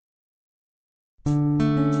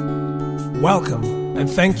Welcome and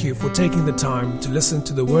thank you for taking the time to listen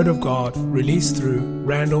to the Word of God released through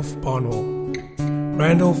Randolph Barnwell.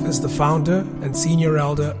 Randolph is the founder and senior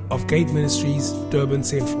elder of Gate Ministries, Durban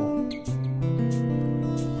Central.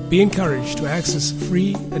 Be encouraged to access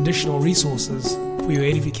free additional resources for your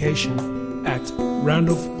edification at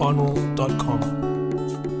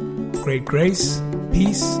randolphbarnwell.com. Great grace,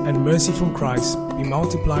 peace, and mercy from Christ be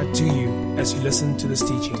multiplied to you as you listen to this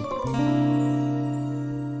teaching.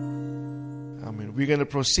 We're going to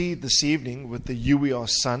proceed this evening with the Uios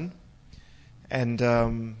Son, and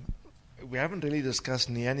we haven't really discussed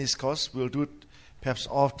Neaniskos. We'll do it perhaps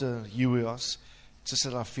after Uios, just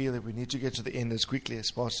that I feel that we need to get to the end as quickly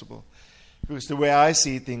as possible. Because the way I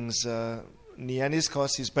see things,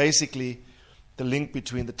 Neaniskos is basically the link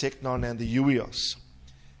between the Teknon and the Uios.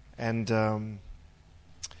 And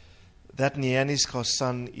that Neaniskos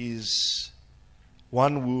son is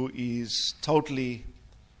one who is totally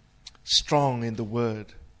strong in the word,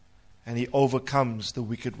 and he overcomes the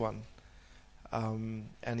wicked one,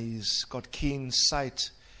 and he's got keen sight,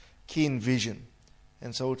 keen vision,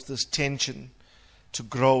 and so it's this tension to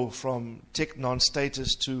grow from Teknon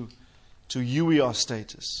status to Uios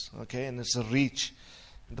status, okay, and it's a reach.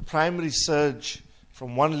 And the primary surge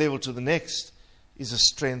from one level to the next is a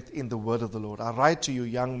strength in the word of the Lord. I write to you,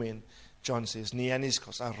 young men, John says,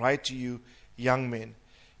 Neaniskos, I write to you, young men,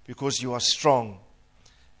 because you are strong,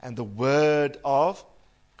 and the word of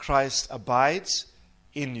Christ abides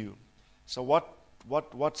in you. So what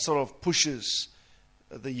sort of pushes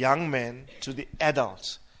the young man to the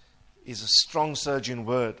adult is a strong surge in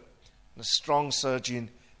word, and a strong surge in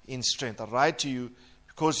strength. I write to you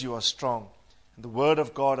because you are strong, and the word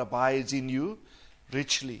of God abides in you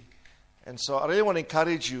richly. And so I really want to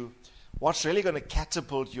encourage you, what's really going to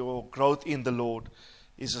catapult your growth in the Lord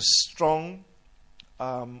is a strong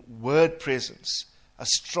word presence, a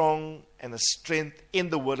strong and a strength in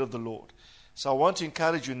the word of the Lord. So I want to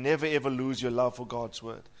encourage you, never ever lose your love for God's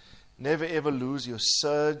word. Never ever lose your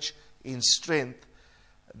surge in strength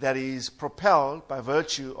that is propelled by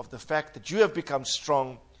virtue of the fact that you have become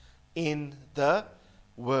strong in the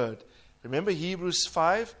word. Remember Hebrews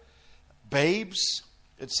 5? Babes,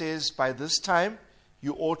 it says, by this time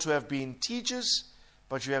you ought to have been teachers,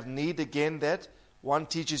 but you have need again that one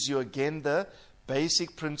teaches you again the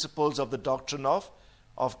basic principles of the doctrine of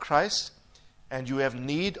Christ, and you have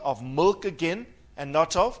need of milk again and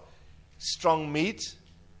not of strong meat,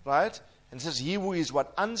 right? And it says, he who is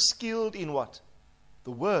what? Unskilled in what?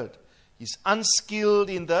 The word. He's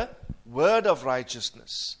unskilled in the word of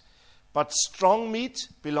righteousness. But strong meat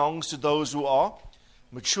belongs to those who are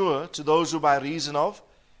mature, to those who by reason of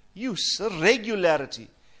use, regularity.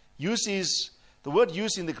 Use is, the word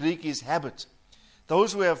use in the Greek is habit.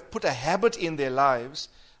 Those who have put a habit in their lives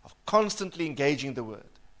of constantly engaging the word.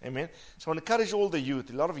 Amen. So I want to encourage all the youth,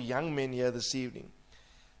 a lot of young men here this evening.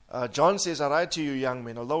 John says, I write to you, young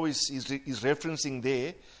men, although he's referencing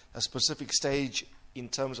there a specific stage in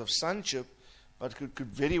terms of sonship, but could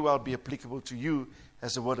very well be applicable to you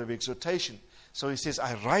as a word of exhortation. So he says,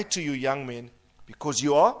 I write to you, young men, because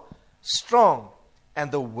you are strong, and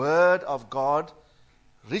the word of God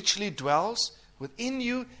richly dwells within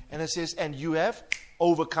you, and it says, and you have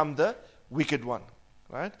overcome the wicked one.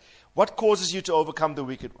 Right? What causes you to overcome the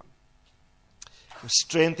wicked one? Your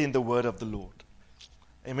strength in the word of the Lord.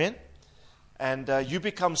 Amen? And you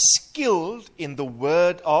become skilled in the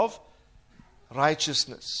word of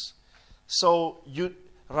righteousness. So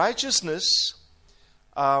righteousness,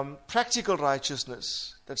 practical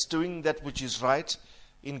righteousness, that's doing that which is right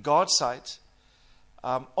in God's sight,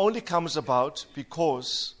 only comes about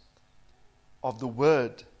because of the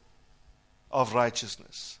word of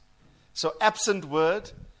righteousness. So absent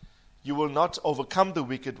word, you will not overcome the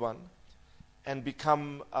wicked one and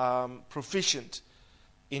become proficient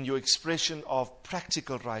in your expression of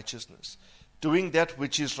practical righteousness, doing that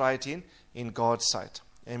which is right in God's sight.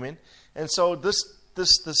 Amen. And so this,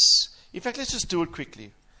 in fact, let's just do it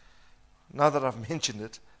quickly. Now that I've mentioned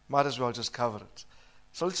it, might as well just cover it.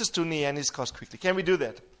 So let's just do Neaniskos quickly. Can we do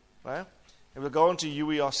that? Right? And we'll go on to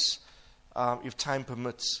Uios if time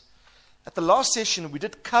permits. At the last session, we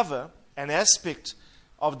did cover an aspect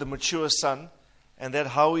of the mature son, and that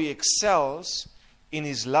how he excels in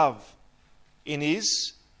his love, in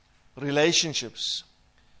his relationships,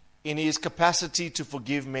 in his capacity to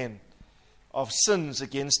forgive men of sins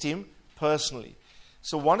against him personally.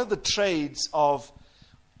 So one of the traits of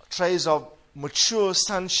mature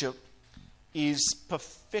sonship is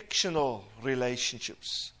perfectional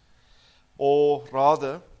relationships, or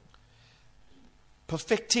rather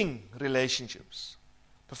perfecting relationships.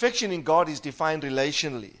 Perfection in God is defined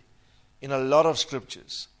relationally in a lot of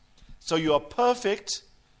scriptures. So you are perfect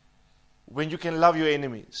when you can love your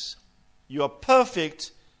enemies. You are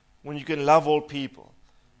perfect when you can love all people.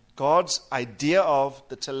 God's idea of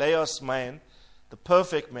the teleos man, the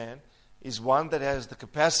perfect man, is one that has the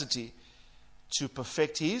capacity to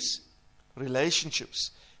perfect his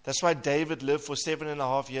relationships. That's why David lived for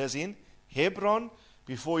 7.5 years in Hebron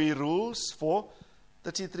before he rules for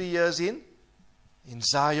 33 years in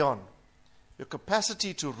Zion. Your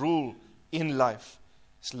capacity to rule in life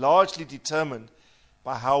is largely determined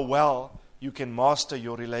by how well you can master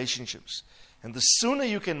your relationships. And the sooner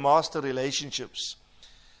you can master relationships,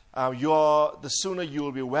 the sooner you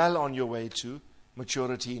will be well on your way to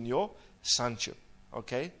maturity in your sonship.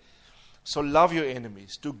 Okay? So love your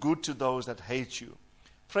enemies. Do good to those that hate you.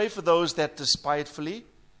 Pray for those that despitefully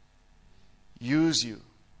use you.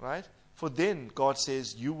 Right? For then, God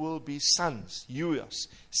says, you will be sons.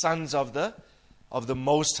 Sons of the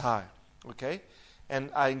Most High. Okay?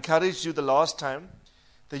 And I encouraged you the last time,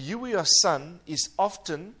 the son is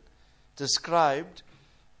often described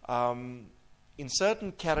in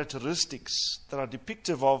certain characteristics that are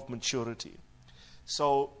depictive of maturity.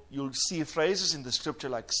 So you'll see phrases in the scripture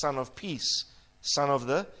like son of peace, son of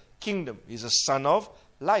the kingdom. He's a son of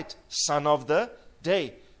light, son of the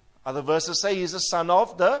day. Other verses say he's a son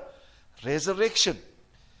of the resurrection.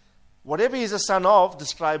 Whatever he's a son of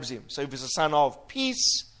describes him. So if he's a son of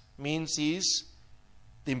peace, means he's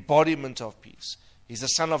the embodiment of peace. He's a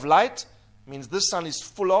son of light, means this son is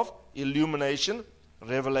full of illumination,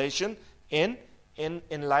 revelation, and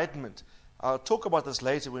enlightenment. I'll talk about this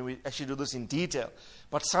later when we actually do this in detail.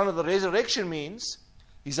 But son of the resurrection means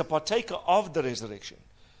he's a partaker of the resurrection.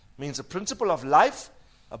 Means the principle of life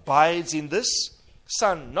abides in this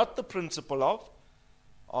son, not the principle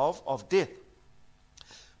of death.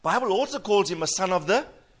 Bible also calls him a son of the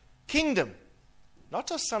kingdom, not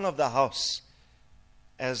a son of the house.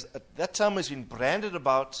 As that term has been branded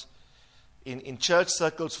about in church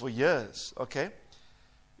circles for years. Okay?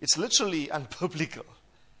 It's literally unbiblical.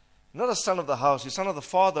 Not a son of the house, you're son of the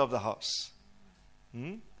father of the house.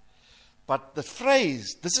 But the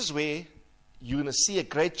phrase, this is where you're going to see a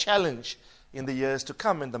great challenge in the years to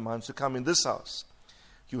come, in the months to come in this house.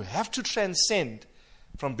 You have to transcend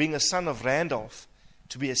from being a son of Randolph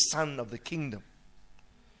to be a son of the kingdom.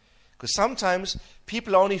 Because sometimes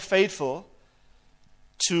people are only faithful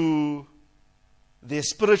to their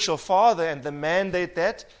spiritual father and the mandate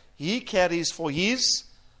that he carries for his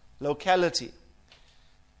locality.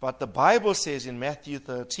 But the Bible says in Matthew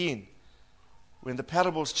 13, when the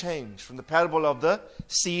parables change, from the parable of the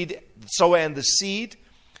seed, sower and the seed,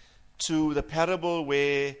 to the parable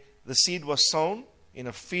where the seed was sown in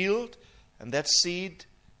a field, and that seed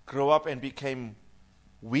grew up and became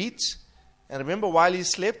wheat. And remember, while he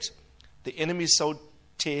slept, the enemy sowed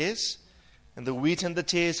tares, and the wheat and the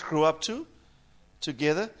tares grew up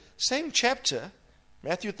together. Same chapter,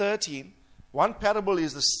 Matthew 13. One parable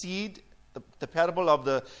is the seed, the parable of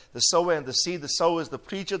the sower and the seed. The sower is the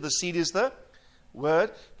preacher, the seed is the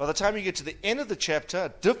word. By the time you get to the end of the chapter, a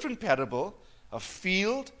different parable, a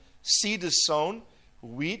field, seed is sown,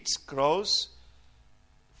 wheat grows,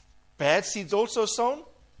 bad seeds also sown,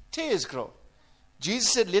 tares grow.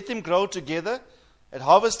 Jesus said, let them grow together. At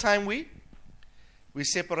harvest time, we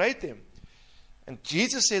separate them. And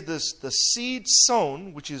Jesus said this, the seed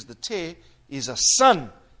sown, which is the tare, is a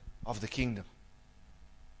son of the kingdom.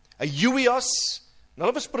 A huios, not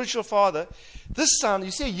of a spiritual father. This son,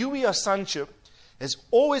 you see, a huios sonship has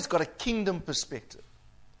always got a kingdom perspective.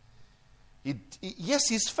 Yes,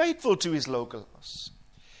 he's faithful to his local house.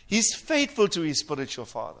 He's faithful to his spiritual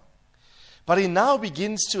father. But he now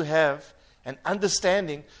begins to have an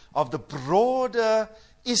understanding of the broader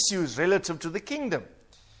issues relative to the kingdom.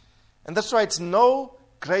 And that's why it's no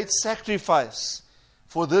great sacrifice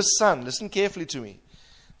for this son, listen carefully to me,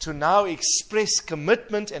 to now express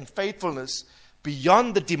commitment and faithfulness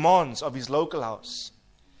beyond the demands of his local house.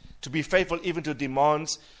 To be faithful even to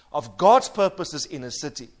demands of God's purposes in a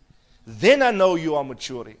city. Then I know you are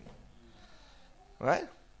maturing. Right?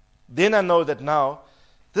 Then I know that now,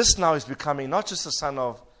 this now is becoming not just a son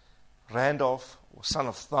of Randolph or son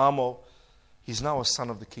of Thamo. He's now a son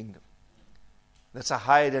of the kingdom. That's a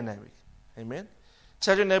higher dynamic. Amen?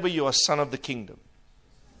 Tell your neighbor you are a son of the kingdom.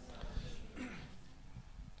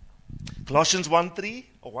 Colossians 1:3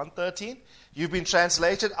 or 1:13. You've been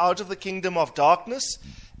translated out of the kingdom of darkness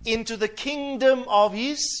into the kingdom of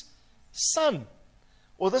his son,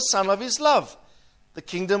 or the son of his love, the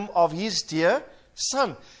kingdom of his dear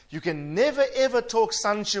son. You can never ever talk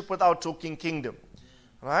sonship without talking kingdom.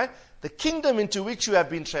 Right? The kingdom into which you have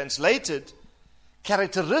been translated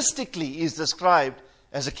characteristically is described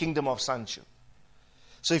as a kingdom of sonship.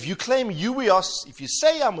 So if you claim huios, if you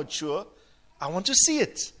say I'm mature, I want to see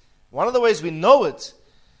it. One of the ways we know it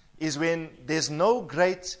is when there's no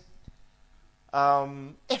great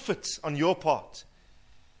effort on your part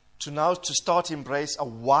to start to embrace a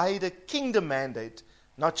wider kingdom mandate,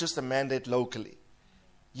 not just a mandate locally.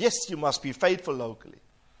 Yes, you must be faithful locally.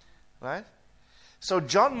 Right? So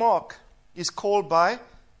John Mark is called by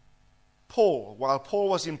Paul while Paul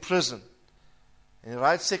was in prison. And he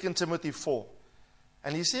writes 2 Timothy 4.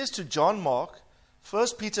 And he says to John Mark, 1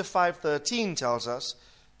 Peter 5:13 tells us,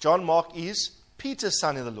 John Mark is Peter's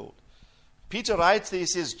son in the Lord. Peter writes there, he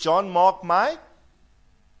says, John Mark, my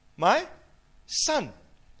son.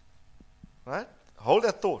 Right? Hold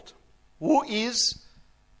that thought. Who is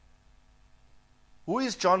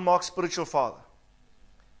John Mark's spiritual father?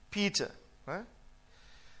 Peter. Right?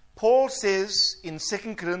 Paul says in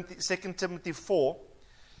 2 Timothy 4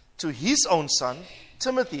 to his own son,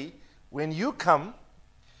 Timothy, when you come,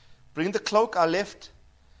 bring the cloak I left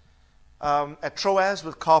at Troas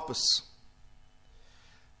with Carpus.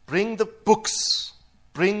 Bring the books.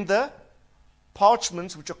 Bring the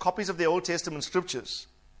parchments, which are copies of the Old Testament scriptures.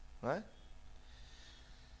 Right?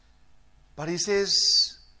 But he says,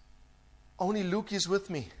 only Luke is with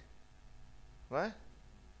me. Right?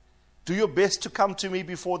 Do your best to come to me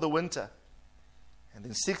before the winter. And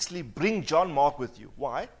then sixthly, bring John Mark with you.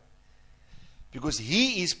 Why? Because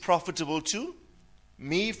he is profitable to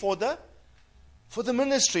me for the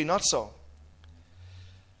ministry, not so.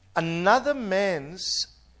 Another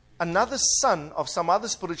son of some other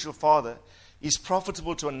spiritual father is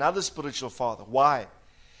profitable to another spiritual father. Why?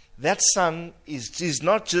 That son is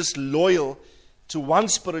not just loyal to one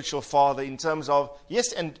spiritual father in terms of,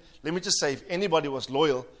 yes, and let me just say, if anybody was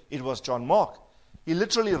loyal, it was John Mark. He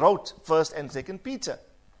literally wrote 1st and 2nd Peter.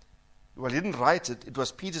 Well, he didn't write it. It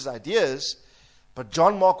was Peter's ideas. But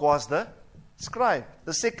John Mark was the scribe,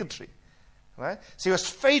 the secretary. Right? So he was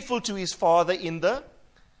faithful to his father in the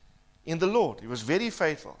Lord. He was very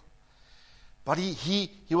faithful. But he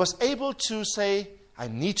was able to say, I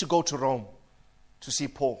need to go to Rome to see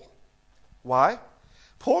Paul. Why?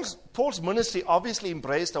 Paul's ministry obviously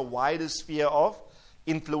embraced a wider sphere of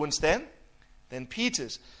influence than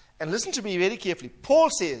Peter's. And listen to me very carefully.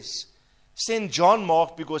 Paul says, send John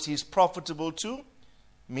Mark because he's profitable to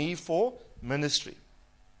me for ministry.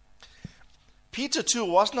 Peter too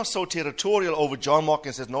was not so territorial over John Mark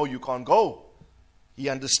and says, no, you can't go. He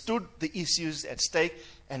understood the issues at stake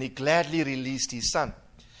and he gladly released his son.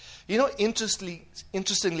 You know,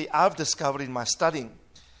 interestingly, I've discovered in my studying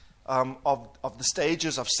of the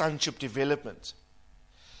stages of sonship development,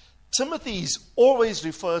 Timothy is always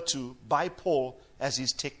referred to by Paul as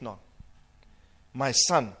his teknon, my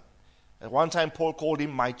son. At one time, Paul called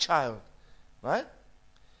him my child. Right?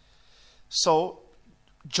 So,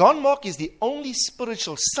 John Mark is the only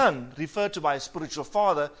spiritual son referred to by a spiritual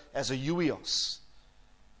father as a huios.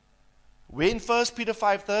 When 1 Peter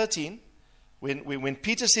 5:13, when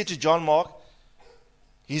Peter said to John Mark,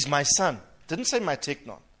 he's my son, didn't say my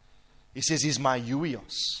teknon. He says he's my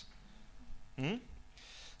huios.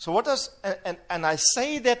 So what does, and I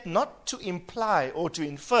say that not to imply or to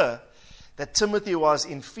infer that Timothy was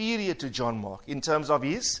inferior to John Mark in terms of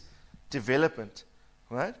his development.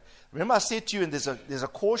 Right? Remember I said to you, and there's a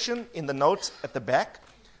caution in the notes at the back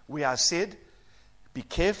where I said, be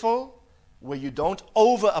careful where you don't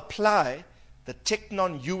over-apply the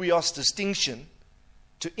teknon-huios distinction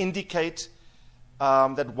to indicate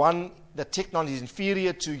that teknon is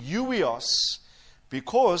inferior to huios,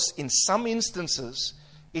 because in some instances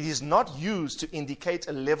it is not used to indicate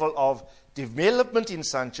a level of development in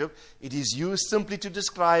sonship. It is used simply to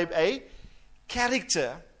describe a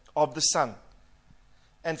character of the son.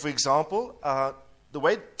 And for example, the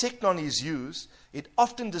way teknon is used, it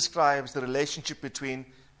often describes the relationship between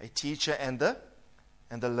a teacher and the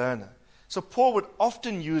learner. So Paul would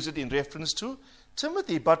often use it in reference to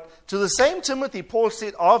Timothy. But to the same Timothy, Paul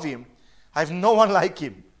said of him, I have no one like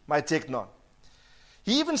him, my teknon.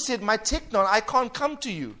 He even said, my teknon, I can't come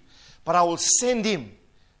to you, but I will send him,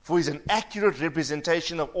 for he's an accurate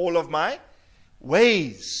representation of all of my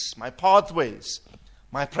ways, my pathways,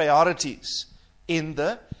 my priorities in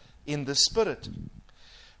the Spirit.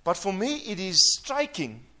 But for me, it is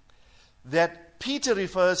striking that Peter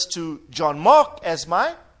refers to John Mark as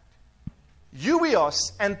my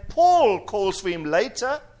huios, and Paul calls for him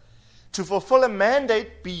later to fulfill a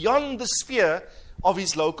mandate beyond the sphere of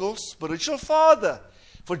his local spiritual father.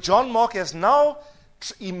 For John Mark has now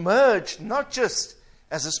emerged not just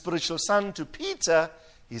as a spiritual son to Peter,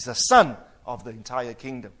 he's a son of the entire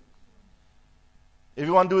kingdom.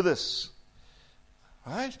 Everyone do this.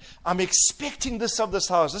 Right? I'm expecting this of this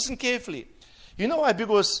house. Listen carefully. You know why?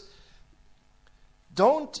 Because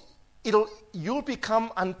you'll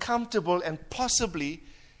become uncomfortable and possibly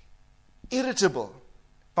irritable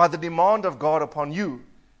by the demand of God upon you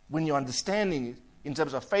when your understanding it in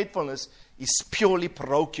terms of faithfulness is purely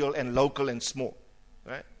parochial and local and small.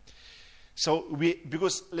 Right? So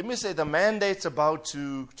because let me say the mandate's about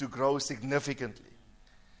to grow significantly.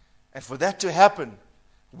 And for that to happen,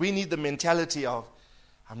 we need the mentality of,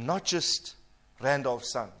 I'm not just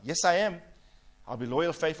Randolph's son. Yes, I am. I'll be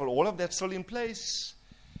loyal, faithful, all of that's still in place.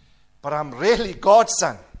 But I'm really God's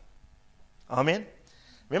son. Amen.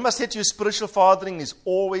 Remember I said to you, spiritual fathering is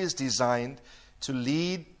always designed to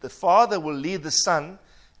lead, the father will lead the son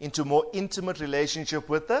into more intimate relationship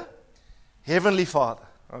with the Heavenly Father.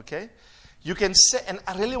 Okay? You can say, and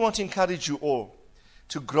I really want to encourage you all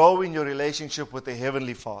to grow in your relationship with the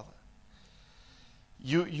Heavenly Father.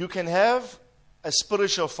 You can have a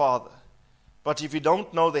spiritual father, but if you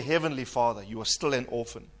don't know the Heavenly Father, you are still an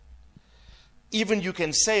orphan. Even you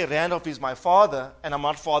can say, Randolph is my father, and I'm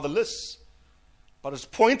not fatherless. But it's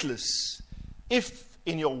pointless if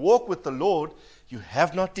in your walk with the Lord, you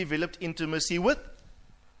have not developed intimacy with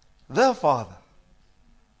the Father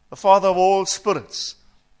of all spirits.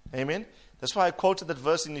 Amen. That's why I quoted that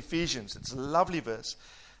verse in Ephesians. It's a lovely verse.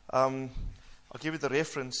 I'll give you the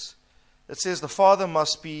reference. It says the Father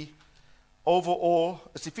must be over all.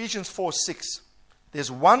 It's Ephesians 4:6. There's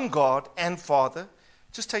one God and Father.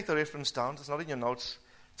 Just take the reference down. It's not in your notes.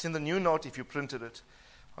 It's in the new note if you printed it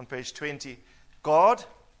on page 20. God,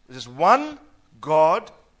 there's one God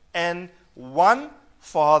and one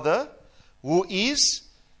Father who is,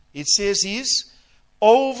 it says is,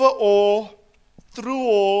 over all, through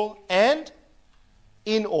all, and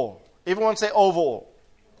in all. Everyone say over all.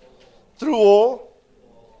 Through all,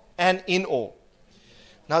 and in all.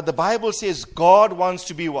 Now the Bible says God wants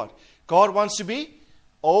to be what? God wants to be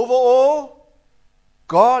over all.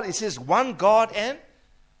 God, it says one God and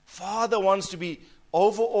Father wants to be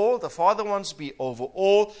over all. The Father wants to be over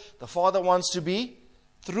all. The Father wants to be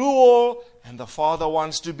through all. And the Father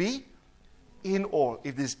wants to be in all.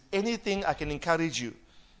 If there's anything I can encourage you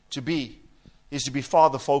to be, is to be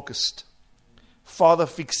Father focused, Father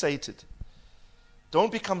fixated.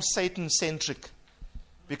 Don't become Satan centric.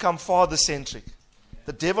 Become Father centric.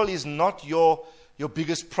 The devil is not your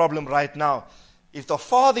biggest problem right now. If the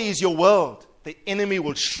Father is your world, the enemy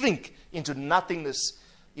will shrink into nothingness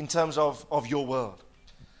in terms of your world.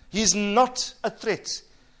 He's not a threat.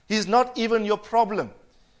 He's not even your problem.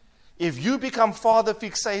 If you become Father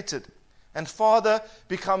fixated and Father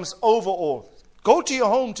becomes over all, go to your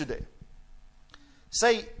home today.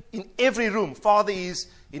 Say in every room, Father is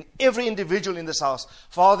in every individual in this house.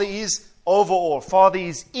 Father is over all. Father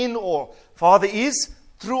is in all. Father is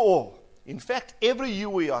through all. In fact, every you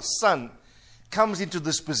or your son comes into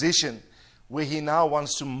this position where he now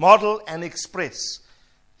wants to model and express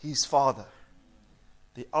his Father.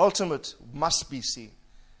 The ultimate must be seen.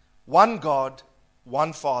 One God,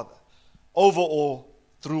 one Father. Over all,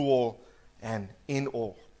 through all, and in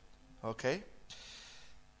all. Okay?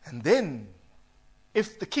 And then,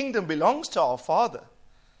 if the kingdom belongs to our Father,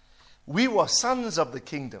 we were sons of the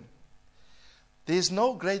kingdom. There's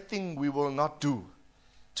no great thing we will not do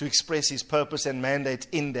to express His purpose and mandate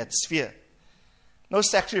in that sphere. No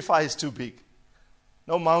sacrifice too big.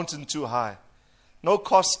 No mountain too high. No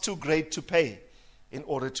cost too great to pay in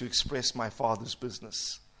order to express my Father's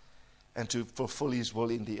business and to fulfill His will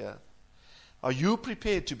in the earth. Are you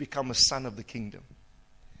prepared to become a son of the kingdom?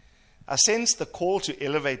 I sense the call to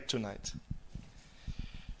elevate tonight.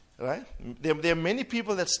 Right? There are many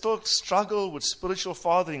people that still struggle with spiritual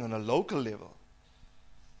fathering on a local level.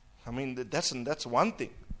 I mean, that's one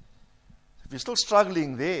thing. If you're still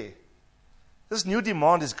struggling there, this new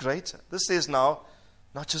demand is greater. This says now,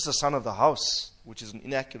 not just the son of the house, which is an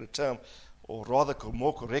inaccurate term, or rather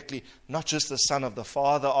more correctly, not just the son of the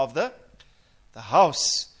father of the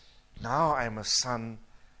house. Now I am a son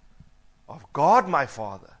of God, my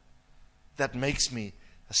Father. That makes me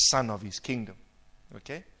a son of His kingdom.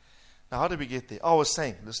 Okay? Now how do we get there? I was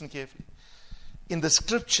saying, listen carefully. In the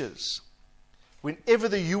scriptures, whenever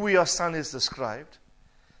the you or your son is described,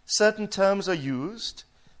 certain terms are used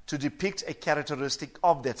to depict a characteristic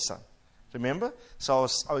of that son. Remember? So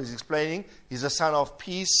I was explaining, he's a son of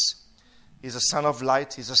peace, he's a son of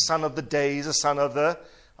light, he's a son of the day, he's a son of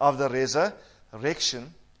the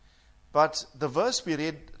resurrection. But the verse we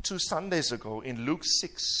read 2 Sundays ago in Luke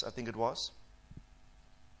 6, I think it was,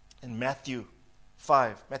 in Matthew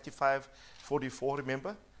 5:44,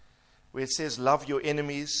 remember? Where it says, love your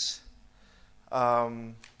enemies,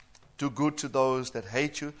 do good to those that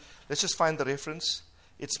hate you. Let's just find the reference.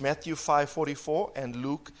 It's Matthew 5:44 and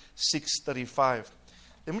Luke 6:35.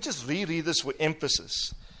 Let me just reread this with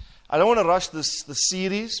emphasis. I don't want to rush the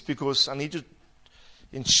series because I need to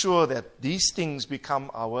ensure that these things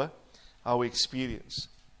become our experience.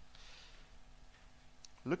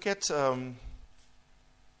 Look at Luke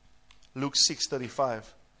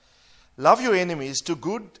 6:35. Love your enemies, do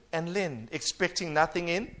good and lend, expecting nothing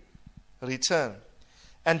in return.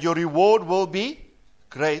 And your reward will be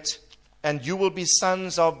great, and you will be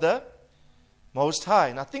sons of the Most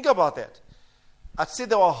High. Now think about that. I said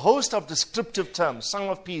there are a host of descriptive terms. Son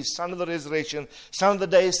of peace, son of the resurrection, son of the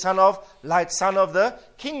day, son of light, son of the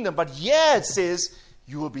kingdom. But here it says,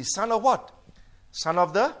 you will be son of what? Son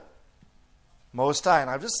of the Most High.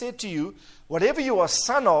 And I've just said to you, whatever you are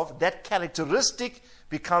son of, that characteristic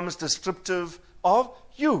becomes descriptive of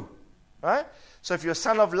you. Right? So if you're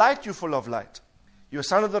son of light, you're full of light. You're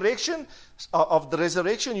son of the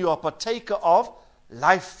resurrection, you are partaker of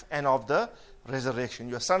life and of the resurrection.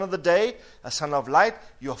 You're a son of the day, a son of light,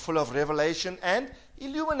 you're full of revelation and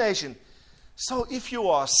illumination. So if you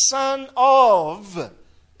are son of,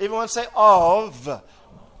 everyone say of,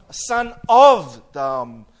 son of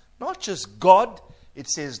the, not just God, it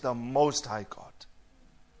says the Most High God.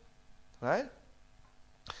 Right?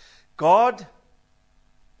 God,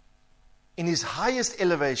 in His highest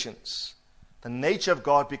elevations, the nature of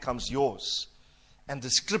God becomes yours and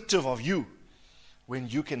descriptive of you when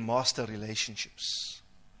you can master relationships.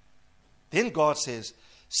 Then God says,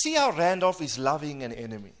 see how Randolph is loving an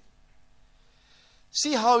enemy.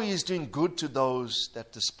 See how he is doing good to those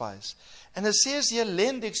that despise. And it says here,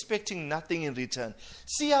 lend expecting nothing in return.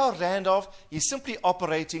 See how Randolph is simply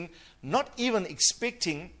operating, not even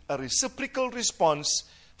expecting a reciprocal response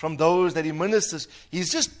from those that he ministers.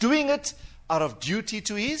 He's just doing it out of duty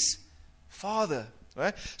to his Father.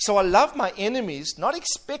 Right? So I love my enemies, not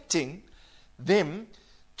expecting them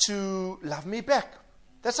to love me back.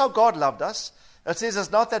 That's how God loved us. It says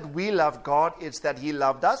it's not that we love God, it's that He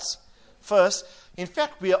loved us first. In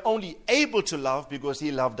fact, we are only able to love because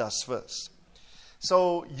He loved us first.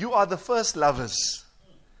 So you are the first lovers.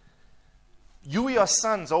 You, your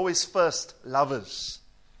sons, always first lovers.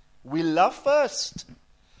 We love first.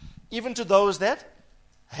 Even to those that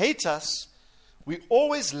hate us, we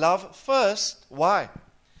always love first. Why?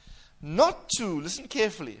 Not to, listen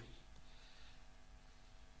carefully,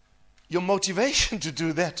 your motivation to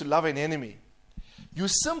do that, to love an enemy, you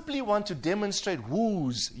simply want to demonstrate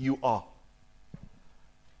whose you are.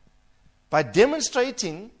 By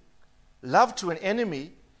demonstrating love to an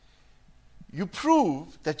enemy, you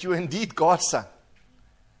prove that you are indeed God's son.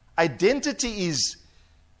 Identity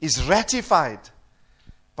is ratified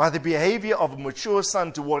by the behavior of a mature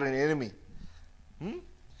son toward an enemy.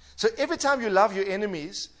 So every time you love your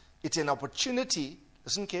enemies, it's an opportunity,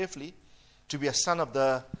 listen carefully, to be a son of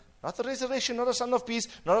the, not the resurrection, not a son of peace,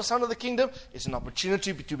 not a son of the kingdom. It's an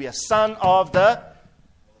opportunity to be a son of the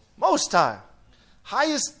Most High.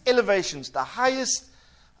 Highest elevations, the highest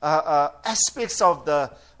aspects of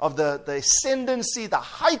the ascendancy, the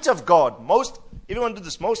height of God. Everyone do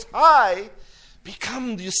this, Most High,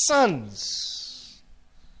 become your sons.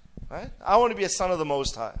 Right? I want to be a son of the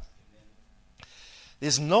Most High.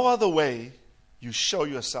 There's no other way you show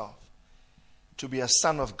yourself to be a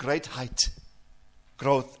son of great height,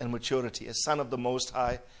 growth, and maturity, a son of the Most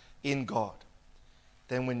High in God.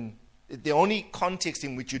 Then when the only context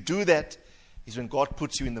in which you do that is when God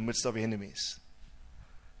puts you in the midst of enemies.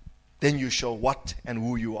 Then you show what and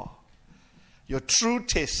who you are. Your true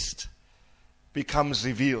test becomes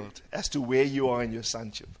revealed as to where you are in your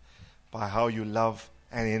sonship by how you love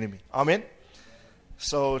an enemy. Amen?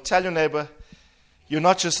 So tell your neighbor, you're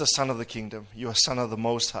not just a son of the kingdom, you're a son of the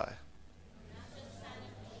Most High.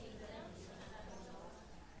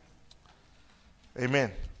 Amen.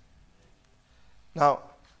 Now,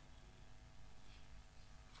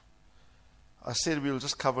 I said we'll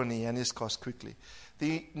just cover Neaniskos quickly.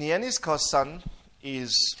 The Neaniskos son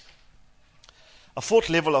is a fourth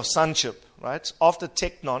level of sonship, right? After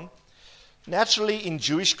Teknon. Naturally, in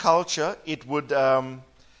Jewish culture, it would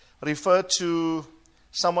refer to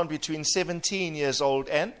someone between 17 years old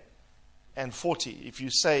and 40. If you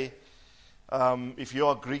say, if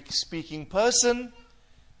you're a Greek-speaking person,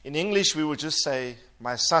 in English we would just say,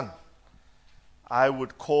 my son. I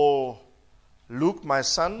would call Luke my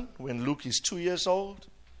son when Luke is 2 years old.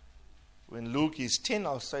 When Luke is 10,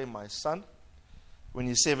 I'll say my son. When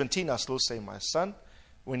he's 17, I'll still say my son.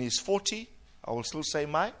 When he's 40, I will still say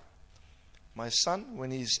my son.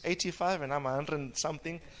 When he's 85 and I'm 100 and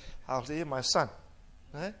something, I'll say my son.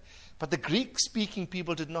 Right? But the Greek-speaking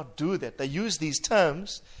people did not do that. They used these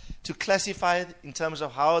terms to classify in terms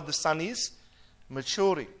of how the son is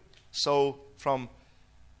maturing. So from,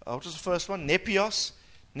 what was the first one? Nepios.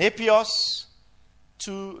 Nepios,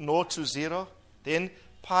 2, 0 to 0. Then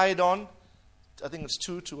Paidon, I think it's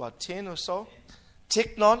 2 to 10 or so.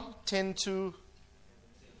 Teknon, 10 to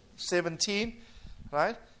 17,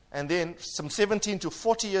 right? And then some 17 to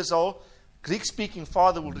 40 years old, Greek-speaking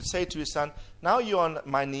father will say to his son, now you're on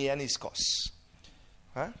my neaniskos.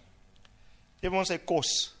 Right? Everyone say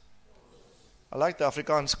kos. I like the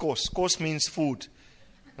Afrikaans kos. Kos means food.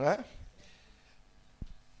 Right?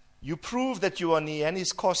 You prove that you are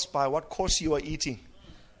neaniskos by what kos you are eating.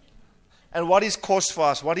 And what is kos for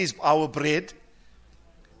us? What is our bread?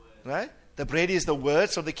 Right? The bread is the word.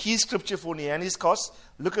 So the key scripture for neaniskos,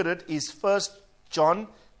 look at it, is 1 John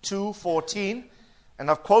 2:14. And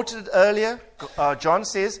I've quoted it earlier. John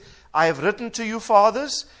says, I have written to you,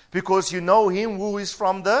 fathers, because you know him who is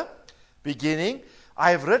from the beginning.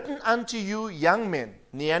 I have written unto you, young men,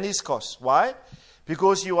 neaniskos. Why?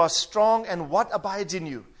 Because you are strong, and what abides in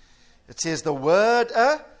you? It says the word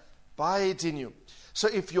abides in you. So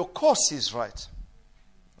if your kos is right,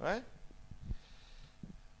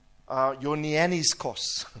 your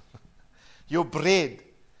neaniskos, your bread,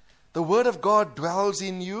 the word of God dwells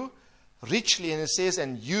in you richly, and it says,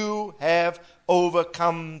 and you have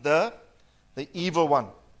overcome the evil one.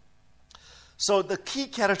 So the key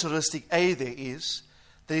characteristic A there is,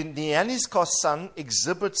 the neaniskos son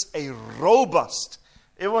exhibits a robust,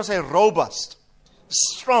 everyone say robust,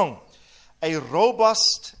 strong, a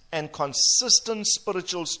robust and consistent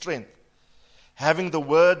spiritual strength, having the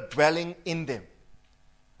word dwelling in them.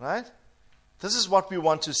 Right? This is what we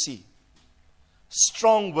want to see.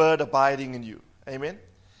 Strong word abiding in you. Amen?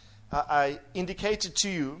 I indicated to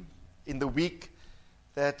you in the week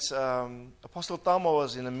that Apostle Tamo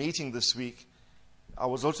was in a meeting this week. I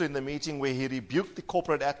was also in the meeting where he rebuked the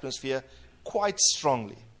corporate atmosphere quite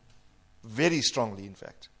strongly. Very strongly, in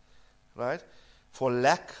fact. Right? For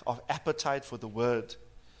lack of appetite for the word.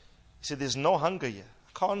 He said, there's no hunger here.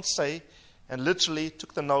 I can't say, and literally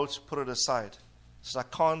took the notes, put it aside. He said,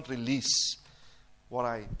 I can't release what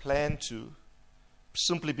I plan to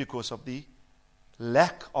simply because of the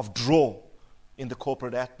lack of draw in the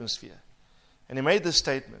corporate atmosphere. And he made this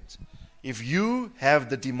statement, if you have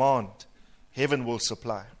the demand, heaven will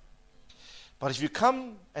supply. But if you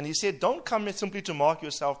come, and he said, don't come simply to mark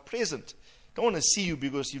yourself present. Don't want to see you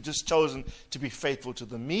because you've just chosen to be faithful to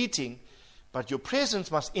the meeting, but your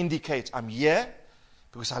presence must indicate, I'm here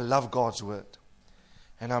because I love God's word.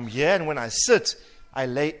 And I'm here, and when I sit, I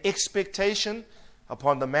lay expectation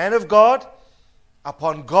upon the man of God,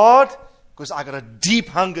 upon God, because I got a deep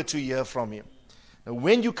hunger to hear from him. Now,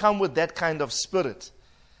 when you come with that kind of spirit,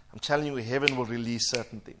 I'm telling you, heaven will release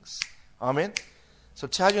certain things. Amen? So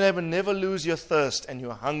tell your neighbor, never lose your thirst and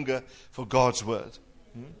your hunger for God's word.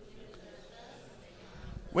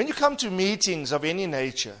 When you come to meetings of any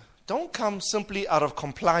nature, don't come simply out of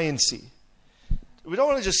compliancy. We don't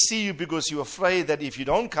want to just see you because you're afraid that if you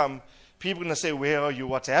don't come, people are going to say, where are you,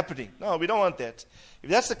 what's happening? No, we don't want that. If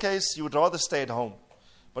that's the case, you would rather stay at home.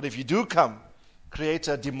 But if you do come, create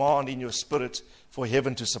a demand in your spirit for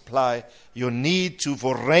heaven to supply your need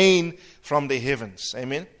for rain from the heavens.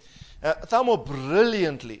 Amen? Thamo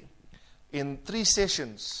brilliantly, in 3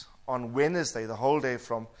 sessions on Wednesday, the whole day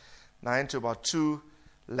from 9 to about 2,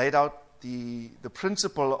 laid out the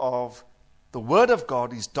principle of the Word of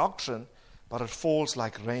God is doctrine, but it falls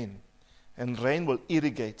like rain. And rain will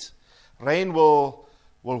irrigate. Rain will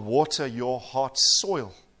water your heart's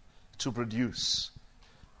soil to produce.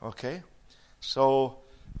 Okay? So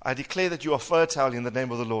I declare that you are fertile in the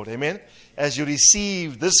name of the Lord. Amen? As you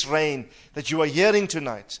receive this rain that you are hearing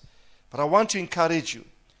tonight. But I want to encourage you.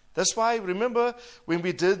 That's why, remember when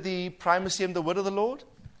we did the primacy and the word of the Lord?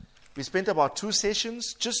 We spent about 2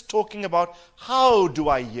 sessions just talking about how do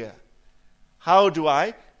I hear? How do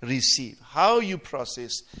I receive? How you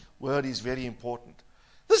process word is very important.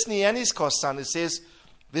 This neaniskos son, it says,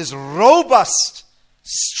 there's robust,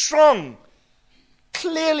 strong,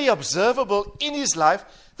 clearly observable in his life.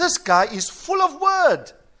 This guy is full of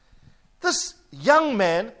word. This young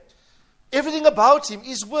man, everything about him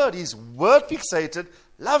is word. He's word fixated,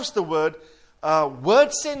 loves the word,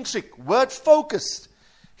 word centric, word focused.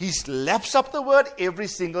 He laps up the word every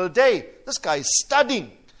single day. This guy is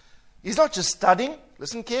studying. He's not just studying.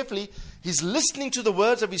 Listen carefully. He's listening to the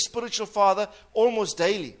words of his spiritual father almost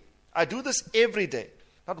daily. I do this every day.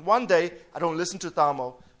 Not one day I don't listen to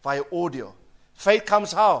Thamo via audio. Faith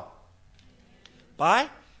comes how? By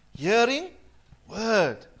hearing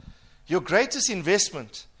word. Your greatest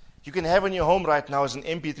investment you can have in your home right now is an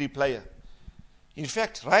MP3 player. In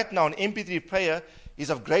fact, right now an MP3 player is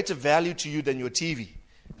of greater value to you than your TV.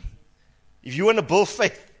 If you want to build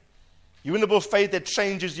faith, you want to build faith that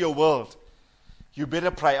changes your world, you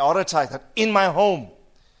better prioritize that. In my home,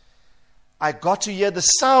 I got to hear the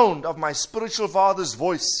sound of my spiritual father's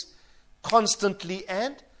voice constantly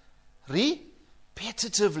and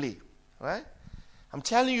repetitively. Right? I'm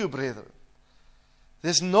telling you, brethren,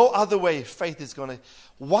 there's no other way faith is going to.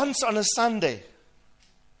 Once on a Sunday,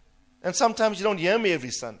 and sometimes you don't hear me every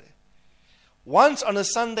Sunday. Once on a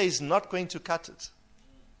Sunday is not going to cut it.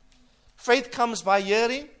 Faith comes by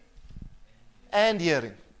hearing and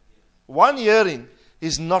hearing. One hearing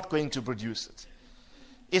is not going to produce it.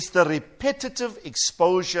 It's the repetitive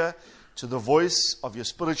exposure to the voice of your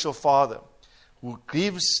spiritual father who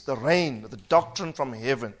gives the rain, the doctrine from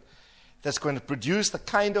heaven, that's going to produce the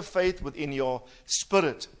kind of faith within your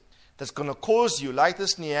spirit that's going to cause you, like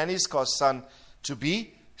this Neaniskos son, to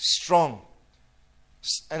be strong.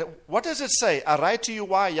 And what does it say? I write to you,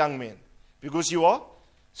 why, young men? Because you are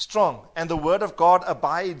strong, and the word of God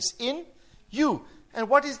abides in you. And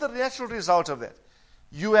what is the natural result of that?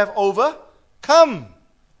 You have overcome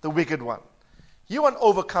the wicked one. You want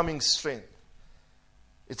overcoming strength.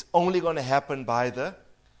 It's only going to happen by the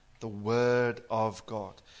word of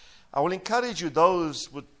God. I will encourage you, those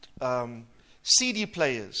with CD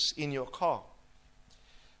players in your car.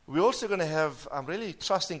 We're also going to have, I'm really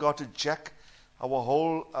trusting God to jack our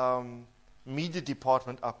whole media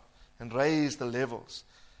department up and raise the levels.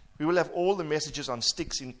 We will have all the messages on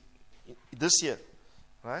sticks in this year,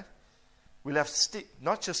 right? We'll have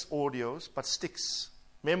not just audios, but sticks,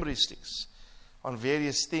 memory sticks, on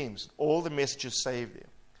various themes. All the messages saved there.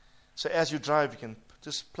 So as you drive, you can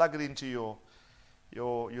just plug it into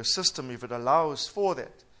your system if it allows for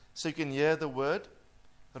that. So you can hear the word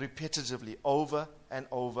repetitively over and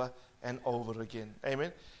over and over again.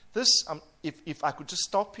 Amen. This, if I could just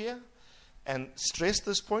stop here and stress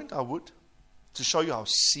this point, I would, to show you how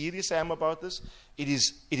serious I am about this. It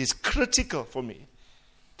is critical for me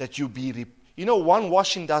that you be, one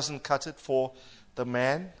washing doesn't cut it for the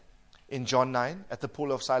man in John 9 at the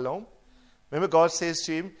pool of Siloam. Remember, God says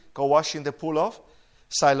to him, go wash in the pool of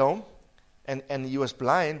Siloam. And he was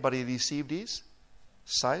blind, but he received his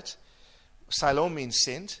sight. Siloam means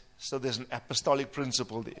sent, so there's an apostolic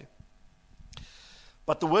principle there.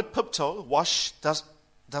 But the word pipto, wash,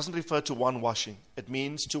 doesn't refer to one washing. It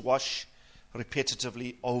means to wash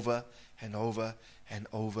repetitively over and over and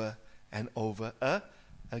over and over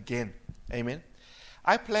again. Amen.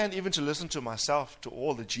 I plan even to listen to myself, to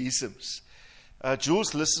all the GSIMs.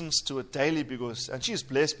 Jules listens to it daily and she's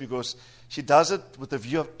blessed because she does it with the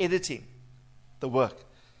view of editing the work.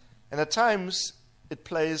 And at times, it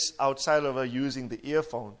plays outside of her using the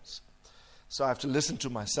earphones. So I have to listen to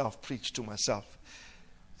myself, preach to myself.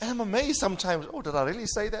 And I'm amazed sometimes, did I really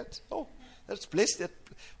say that? Oh, that's blessed.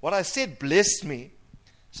 What I said blessed me.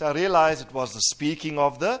 So I realized it was the speaking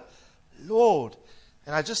of the Lord.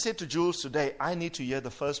 And I just said to Jules today, I need to hear the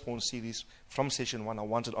Firstborn series from session 1. I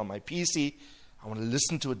want it on my PC. I want to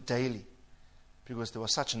listen to it daily. Because there were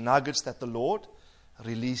such nuggets that the Lord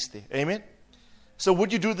released there. Amen? So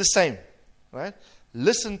would you do the same? Right?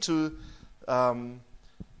 Listen to the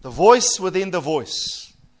voice within the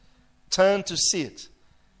voice. Turn to see it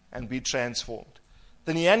and be transformed.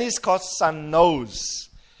 The Neaniskos son knows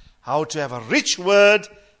how to have a rich word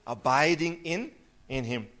abiding in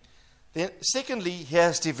him. Then, secondly, he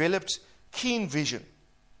has developed keen vision.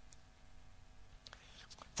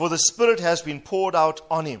 For the Spirit has been poured out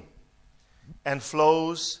on him and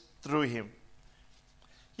flows through him.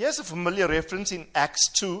 Here's a familiar reference in Acts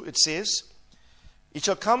 2. It says, it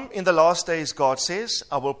shall come in the last days, God says,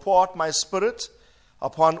 I will pour out my Spirit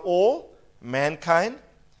upon all mankind.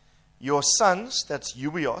 Your sons, that's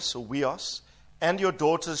Uios or Weos, and your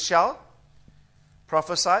daughters shall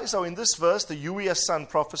prophesy. So in this verse, the Uios son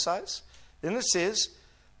prophesies. Then it says,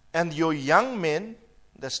 and your young men,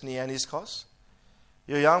 that's Neaniskos,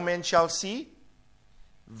 your young men shall see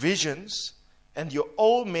visions, and your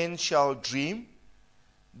old men shall dream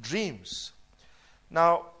dreams.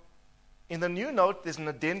 Now, in the new note, there's an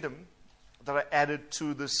addendum that I added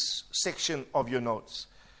to this section of your notes.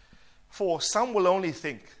 For some will only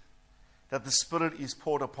think that the Spirit is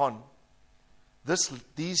poured upon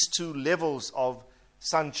these two levels of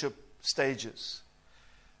sonship stages.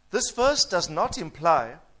 This verse does not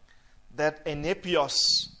imply that a nepios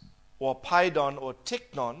or paidon or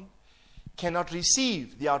teknon cannot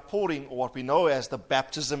receive the outpouring or what we know as the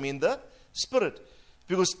baptism in the Spirit.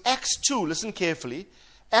 Because Acts 2, listen carefully,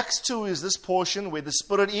 Acts 2 is this portion where the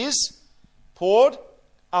Spirit is poured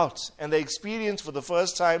out. And they experience for the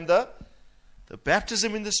first time the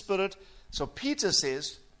baptism in the Spirit. So Peter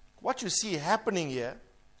says, what you see happening here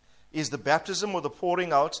is the baptism or the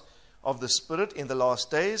pouring out of the Spirit in the last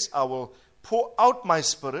days. I will pour out my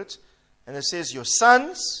Spirit. And it says, your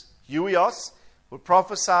sons, Huios, will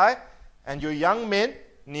prophesy, and your young men,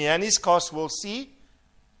 Neaniskos, will see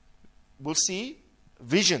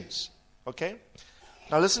visions. Okay?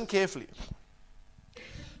 Now listen carefully.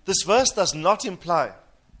 This verse does not imply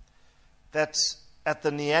that at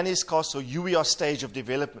the Neaniskos or Huios stage of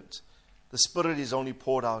development, the Spirit is only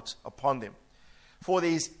poured out upon them. For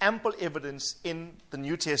there is ample evidence in the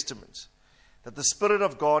New Testament that the Spirit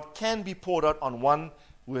of God can be poured out on one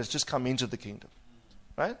who has just come into the kingdom.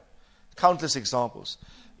 Right? Countless examples.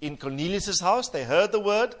 In Cornelius' house, they heard the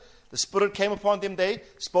word, the Spirit came upon them, they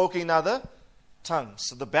spoke in other tongues.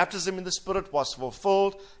 So the baptism in the Spirit was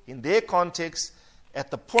fulfilled in their context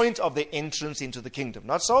at the point of their entrance into the kingdom.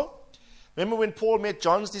 Not so? Remember when Paul met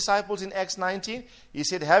John's disciples in Acts 19? He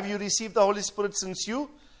said, have you received the Holy Spirit since you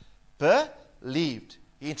believed?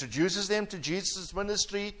 He introduces them to Jesus'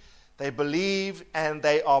 ministry. They believe and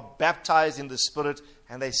they are baptized in the Spirit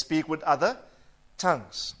and they speak with other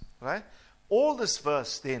tongues. Right? All this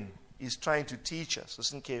verse then is trying to teach us.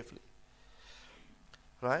 Listen carefully.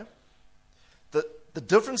 Right? The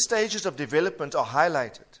different stages of development are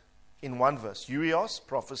highlighted in one verse. Huios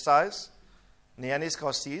prophesies,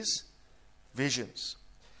 Neaniskos sees visions.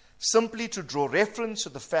 Simply to draw reference to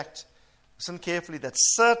the fact, listen carefully, that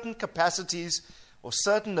certain capacities or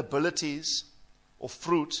certain abilities or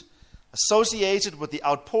fruit associated with the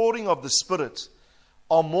outpouring of the Spirit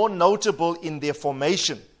are more notable in their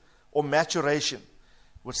formation or maturation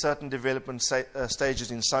with certain development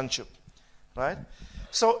stages in sonship. Right?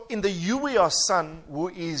 So in the Huios son who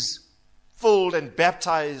is filled and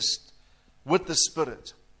baptized with the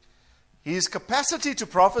Spirit, his capacity to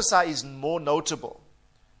prophesy is more notable.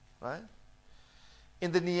 Right?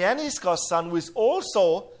 In the Neaniskos son who is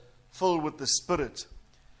also filled with the Spirit,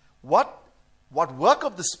 what work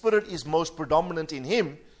of the Spirit is most predominant in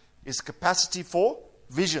him is capacity for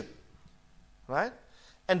vision. Right?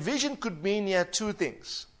 And vision could mean here two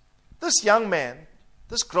things. This young man,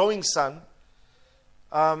 this growing son,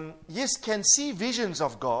 yes, can see visions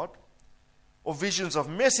of God or visions of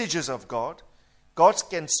messages of God. God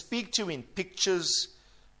can speak to in pictures,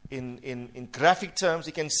 in graphic terms.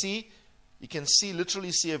 He can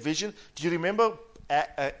literally see a vision. Do you remember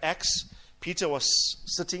Acts? Peter was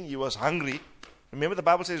sitting, he was hungry. Remember the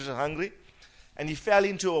Bible says he was hungry? And he fell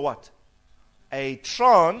into a what? A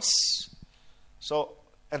trance.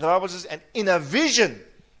 And the Bible says, and in a vision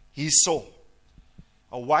he saw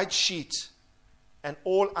a white sheet and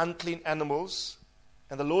all unclean animals.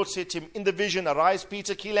 And the Lord said to him in the vision, arise,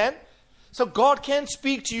 Peter, kill and. So God can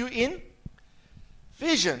speak to you in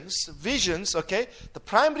visions. Visions, okay? The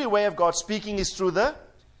primary way of God speaking is through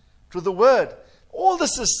the word. All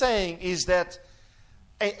this is saying is that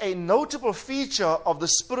a notable feature of the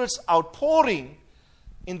Spirit's outpouring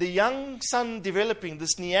in the young son developing,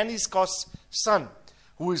 this Neaniskos son,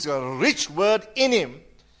 who is a rich word in him,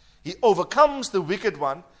 he overcomes the wicked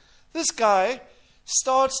one. This guy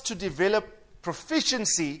starts to develop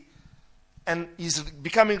proficiency and is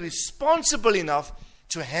becoming responsible enough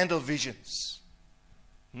to handle visions.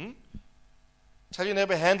 Tell your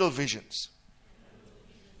neighbor, handle visions.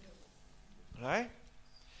 Right?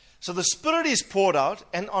 So the Spirit is poured out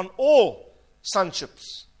and on all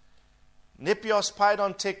sonships. Nepios,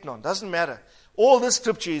 Paidon, Teknon, doesn't matter. All this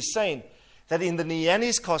scripture is saying that in the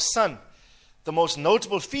Neaniskos son, the most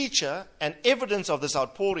notable feature and evidence of this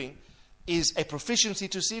outpouring is a proficiency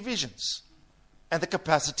to see visions and the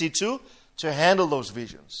capacity to handle those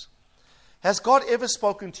visions. Has God ever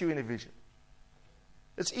spoken to you in a vision?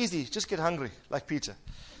 It's easy. Just get hungry, like Peter.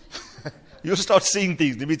 You'll start seeing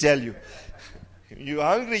things, let me tell you. You're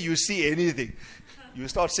hungry, you see anything. You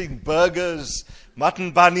start seeing burgers,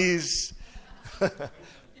 mutton bunnies.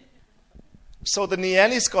 So the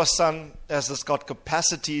Neaniskos son has got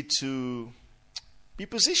capacity to be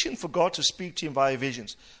positioned for God to speak to him via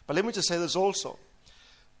visions. But let me just say this also.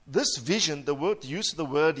 This vision, the use of the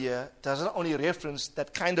word here, does not only reference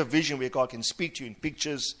that kind of vision where God can speak to you in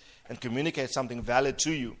pictures and communicate something valid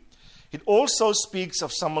to you. It also speaks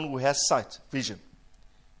of someone who has sight, vision.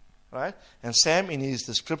 Right? And Sam in the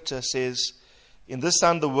scripture says, in this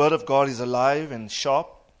son the word of God is alive and sharp.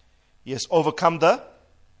 He has overcome the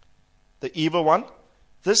evil one.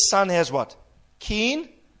 This son has what? Keen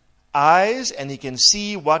eyes, and he can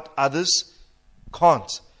see what others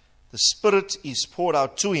can't. The Spirit is poured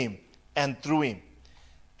out to him and through him,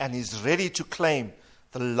 and he's ready to claim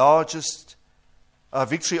the largest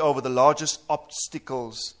victory over the largest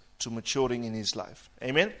obstacles to maturing in his life.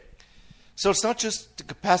 Amen? So it's not just the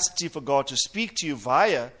capacity for God to speak to you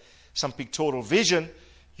via some pictorial vision.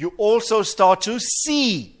 You also start to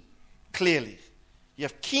see clearly. You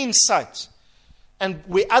have keen sight. And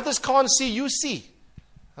where others can't see, you see.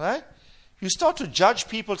 Right? You start to judge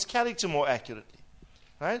people's character more accurately.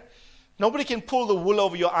 Right? Nobody can pull the wool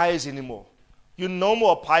over your eyes anymore. You're no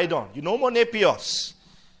more Paidon. You're no more Nepios.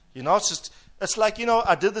 It's like,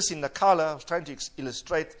 I did this in Nakala. I was trying to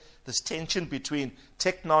illustrate this tension between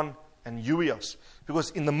Teknon and Uios.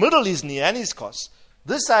 Because in the middle is Neaniskos.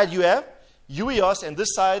 This side you have Uios, and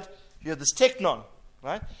this side you have this Teknon.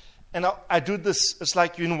 Right? And I do this. It's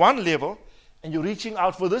like you're in one level, and you're reaching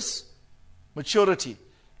out for this maturity.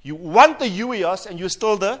 You want the Uios, and you're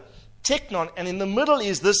still the Teknon. And in the middle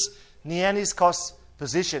is this Neaniskos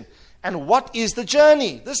position. And what is the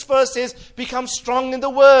journey? This verse says, become strong in the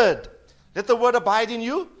word. Let the word abide in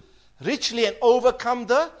you richly and overcome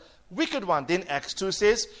the wicked one. Then Acts 2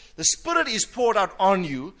 says, the Spirit is poured out on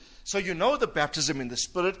you. So you know the baptism in the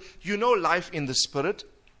Spirit. You know life in the Spirit.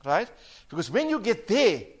 Right? Because when you get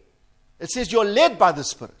there, it says you're led by the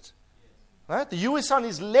Spirit. Right? The Uios son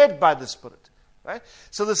is led by the Spirit. Right?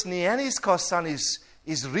 So this Neaniskos son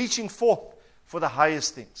is reaching forth for the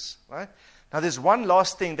highest things. Right? Now there's one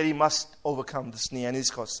last thing that he must overcome, this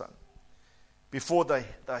Neaniskos son. Before the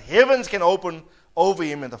heavens can open over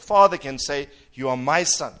him and the Father can say, you are my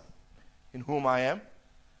son, in whom I am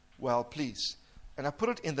well pleased. And I put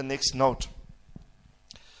it in the next note.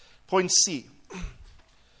 Point C.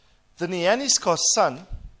 The Neaniskos son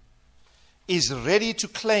is ready to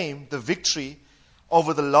claim the victory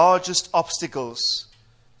over the largest obstacles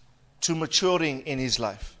to maturing in his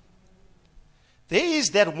life. There is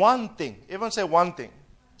that one thing. Everyone say one thing.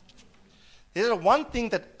 There's one thing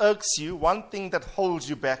that irks you, one thing that holds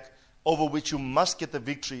you back, over which you must get the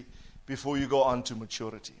victory before you go on to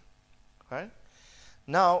maturity. Right?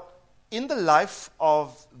 Now, in the life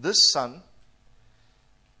of this son,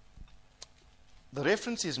 the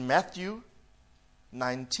reference is Matthew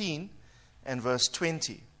 19 and verse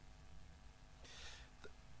 20.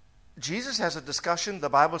 Jesus has a discussion, the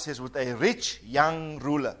Bible says, with a rich young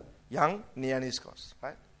ruler. Young Neaniskos,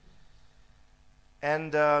 right?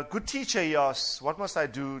 And good teacher, he asks, what must I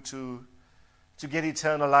do to get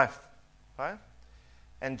eternal life? Right?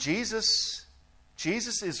 And Jesus'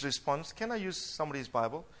 response, can I use somebody's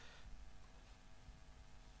Bible?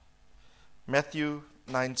 Matthew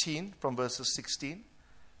 19 from verses 16.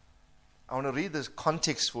 I want to read this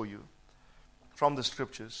context for you from the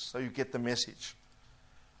scriptures so you get the message.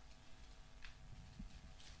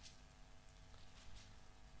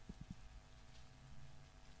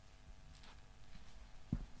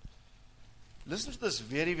 Listen to this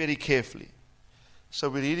very, very carefully. So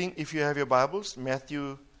we're reading, if you have your Bibles,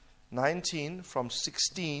 Matthew 19 from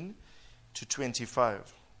 16 to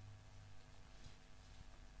 25.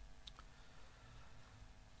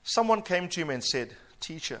 Someone came to him and said,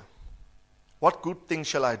 Teacher, what good thing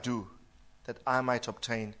shall I do that I might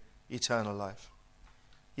obtain eternal life?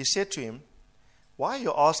 He said to him, why are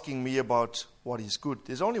you asking me about what is good?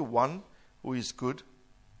 There's only one who is good.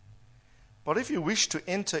 But if you wish to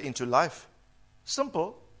enter into life,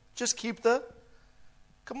 simple, just keep the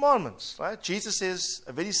commandments, right? Jesus says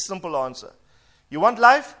a very simple answer. You want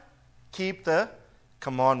life? Keep the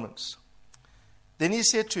commandments. Then he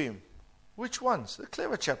said to him, which ones? The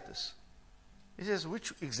clever chapters. He says,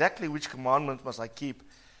 which commandment must I keep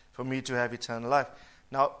for me to have eternal life?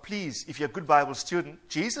 Now, please, if you're a good Bible student,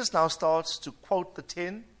 Jesus now starts to quote the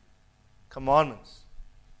 10 commandments,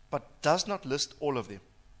 but does not list all of them.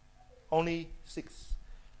 Only 6,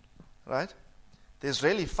 right? There's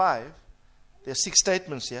really 5. There's 6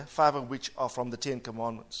 statements here, 5 of which are from the 10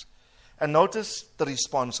 commandments. And notice the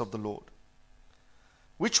response of the Lord.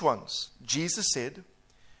 Which ones? Jesus said,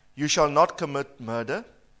 you shall not commit murder.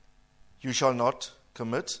 You shall not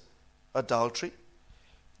commit adultery.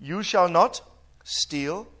 You shall not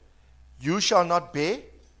steal. You shall not bear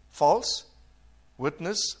false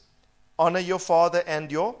witness. Honor your father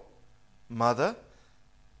and your mother.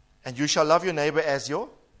 And you shall love your neighbor as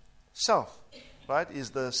yourself. Right, is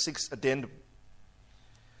the 6th addendum.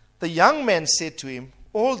 The young man said to him,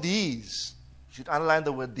 all these, you should underline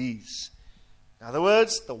the word these. In other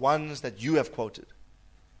words, the ones that you have quoted.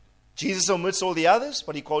 Jesus omits all the others,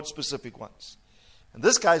 but he quotes specific ones. And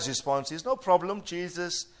this guy's response is, no problem,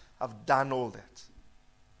 Jesus, I've done all that.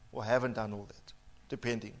 Or haven't done all that,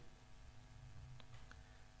 depending.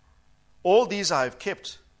 All these I have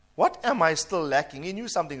kept. What am I still lacking? He knew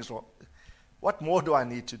something's wrong. What more do I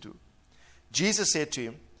need to do? Jesus said to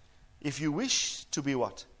him, if you wish to be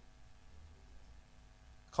what?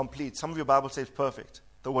 Complete. Some of your Bible says perfect.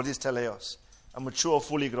 The word is teleos. A mature,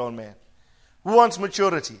 fully grown man. Who wants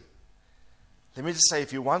maturity? Let me just say,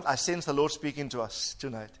 if you want, I sense the Lord speaking to us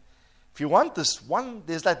tonight. If you want this one,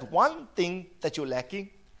 there's that one thing that you're lacking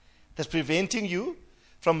that's preventing you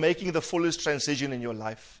from making the fullest transition in your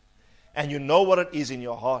life. And you know what it is in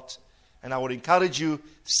your heart. And I would encourage you,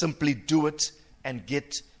 simply do it and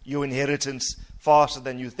get your inheritance faster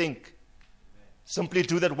than you think. Simply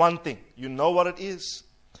do that one thing. You know what it is.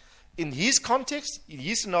 In his context, in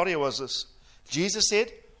his scenario was this. Jesus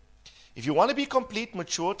said, if you want to be complete,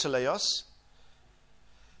 mature, teleos,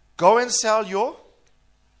 go and sell your...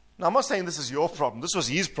 Now, I'm not saying this is your problem. This was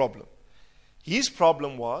his problem. His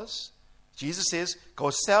problem was, Jesus says,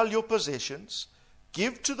 go sell your possessions,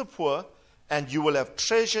 give to the poor, and you will have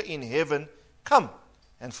treasure in heaven. Come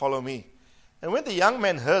and follow me. And when the young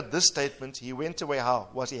man heard this statement, he went away how?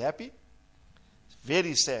 Was he happy?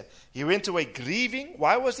 Very sad. He went away grieving.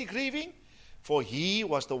 Why was he grieving? For he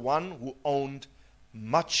was the one who owned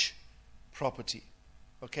much property.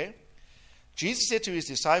 Okay? Jesus said to his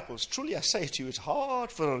disciples, truly I say to you, it's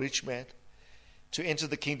hard for a rich man to enter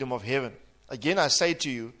the kingdom of heaven. Again, I say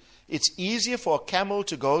to you, it's easier for a camel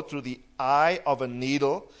to go through the eye of a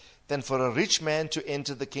needle than for a rich man to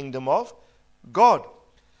enter the kingdom of God.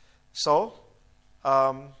 So,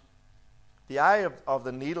 the eye of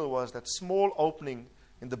the needle was that small opening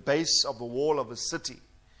in the base of the wall of a city,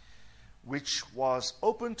 which was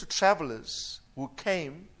open to travelers who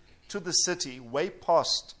came to the city way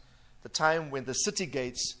past the time when the city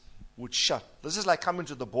gates would shut. This is like coming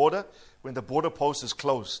to the border when the border post is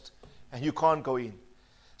closed and you can't go in.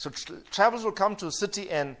 So travelers will come to a city,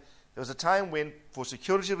 and there was a time when, for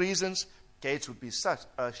security reasons, gates would be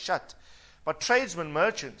shut. But tradesmen,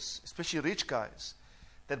 merchants, especially rich guys,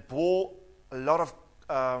 that bore a lot of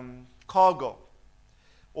cargo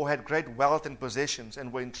or had great wealth and possessions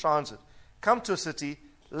and were in transit, come to a city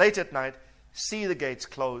late at night, see the gates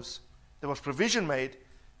close. There was provision made.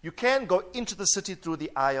 You can go into the city through the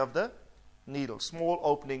eye of the needle, small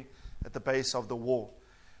opening at the base of the wall.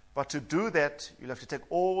 But to do that, you'll have to take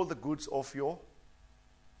all the goods off your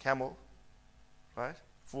camel, right?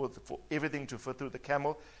 For everything to fit through the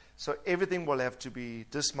camel. So everything will have to be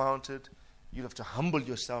dismounted. You'll have to humble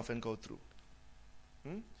yourself and go through.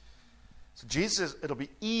 So Jesus says it'll be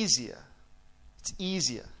easier. It's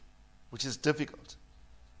easier, which is difficult.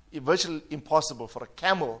 It's virtually impossible for a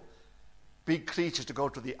camel, big creature, to go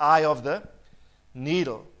to the eye of the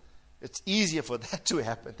needle. It's easier for that to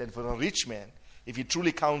happen than for a rich man, if he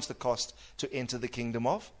truly counts the cost, to enter the kingdom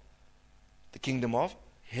of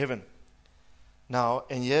heaven. Now,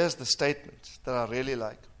 and here's the statement that I really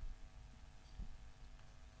like.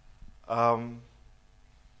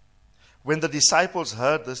 When the disciples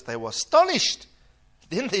heard this, they were astonished.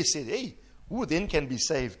 Then they said, hey, who then can be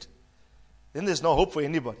saved? Then there's no hope for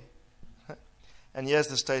anybody. And here's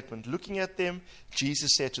the statement. Looking at them,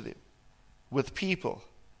 Jesus said to them, with people,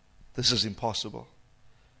 this is impossible.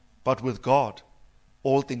 But with God,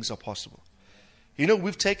 all things are possible. You know,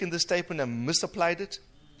 we've taken this statement and misapplied it.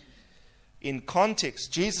 In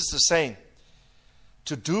context, Jesus is saying,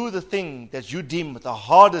 to do the thing that you deem the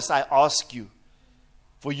hardest, I ask you,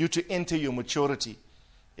 for you to enter your maturity.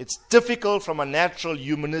 It's difficult from a natural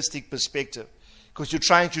humanistic perspective because you're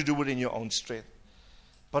trying to do it in your own strength.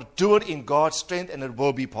 But do it in God's strength and it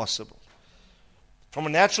will be possible. From a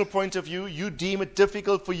natural point of view, you deem it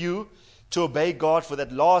difficult for you to obey God for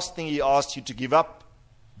that last thing He asked you to give up,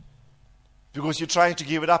 because you're trying to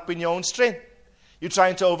give it up in your own strength. You're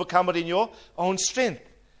trying to overcome it in your own strength.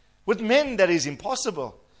 With men, that is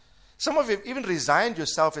impossible. Some of you have even resigned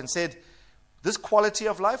yourself and said, this quality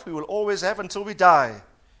of life we will always have until we die.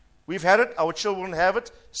 We've had it, our children have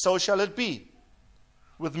it, so shall it be.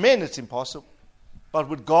 With men, it's impossible. But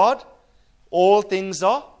with God, all things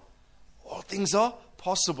are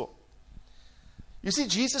possible. You see,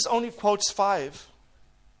 Jesus only quotes 5.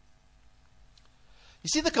 You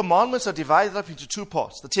see, the commandments are divided up into 2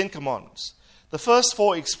 parts, the 10 commandments. The first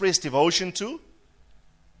 4 express devotion to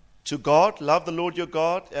God. Love the Lord your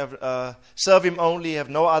God. Serve Him only. Have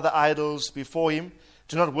no other idols before Him.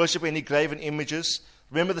 Do not worship any graven images.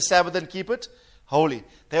 Remember the Sabbath and keep it holy.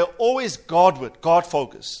 They are always Godward, God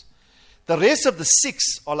focused. The rest of the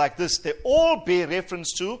 6 are like this. They all bear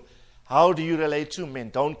reference to how do you relate to men.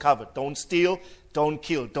 Don't covet. Don't steal. Don't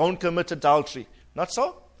kill. Don't commit adultery. Not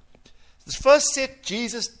so? This first set,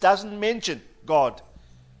 Jesus doesn't mention God.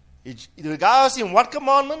 Regardless in what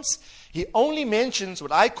commandments, He only mentions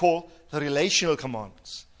what I call the relational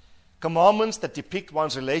commandments. Commandments that depict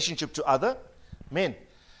one's relationship to other men.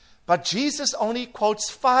 But Jesus only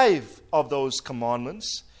quotes 5 of those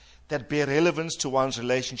commandments that bear relevance to one's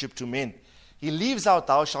relationship to men. He leaves out,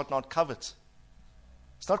 thou shalt not covet.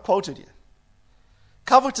 It's not quoted here.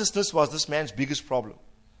 Covetousness was this man's biggest problem.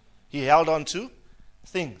 He held on to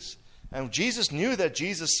things. And Jesus knew that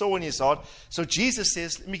Jesus saw in his heart. So Jesus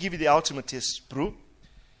says, let me give you the ultimate test, bro.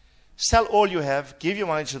 Sell all you have, give your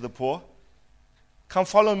money to the poor, come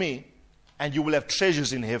follow me, and you will have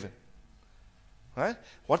treasures in heaven. Right?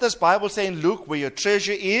 What does the Bible say in Luke? Where your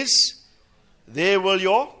treasure is, there will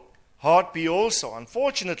your heart be also.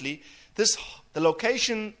 Unfortunately, the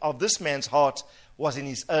location of this man's heart was in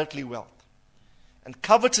his earthly wealth. And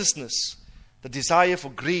covetousness, the desire for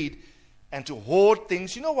greed and to hoard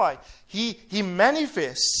things. You know why? He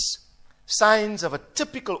manifests signs of a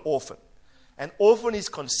typical orphan. An orphan is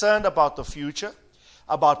concerned about the future,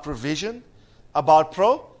 about provision, about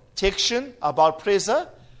protection, about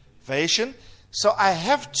preservation. So I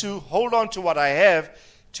have to hold on to what I have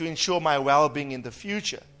to ensure my well-being in the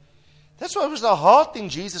future. That's why it was a hard thing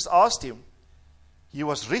Jesus asked him. He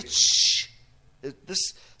was rich.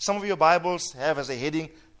 Some of your Bibles have as a heading,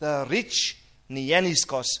 the rich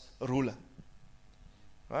Neaniskos ruler.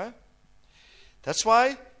 Right? That's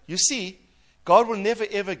why, you see, God will never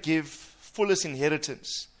ever give fullest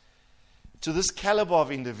inheritance to this caliber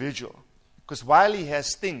of individual. Because while he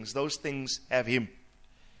has things, those things have him.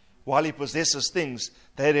 While he possesses things,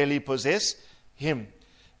 they really possess him.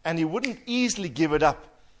 And he wouldn't easily give it up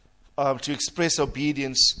to express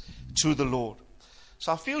obedience to the Lord.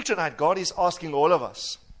 So I feel tonight God is asking all of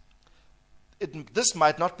us. This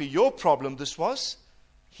might not be your problem, this was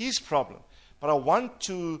his problem. But I want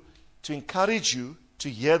to encourage you to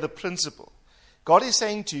hear the principle. God is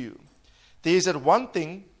saying to you, there is that one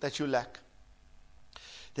thing that you lack.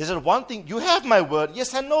 There's that one thing. You have my word.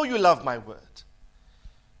 Yes, I know you love my word.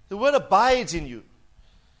 The word abides in you.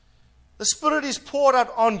 The Spirit is poured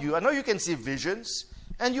out on you. I know you can see visions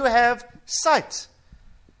and you have sight.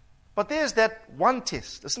 But there's that one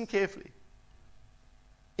test. Listen carefully.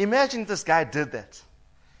 Imagine this guy did that.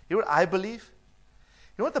 You know what I believe?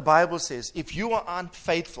 You know what the Bible says? If you are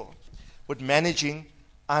unfaithful with managing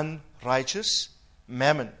unrighteous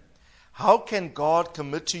mammon, how can God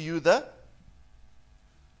commit to you the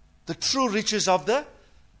true riches of the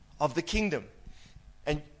kingdom?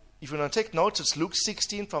 And if you want to take notes, it's Luke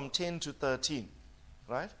 16 from 10 to 13.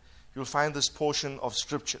 Right? You'll find this portion of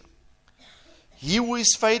Scripture. He who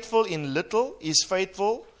is faithful in little is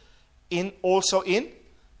faithful also in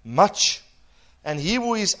much. And he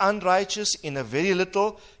who is unrighteous in a very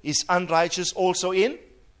little is unrighteous also in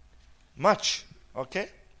much. Okay?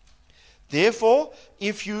 Therefore,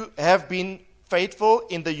 if you have been faithful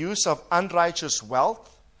in the use of unrighteous wealth,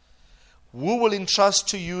 who will entrust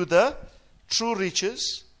to you the true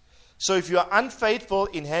riches? So if you are unfaithful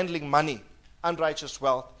in handling money, unrighteous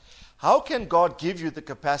wealth, how can God give you the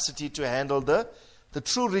capacity to handle the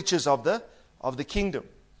true riches of the kingdom?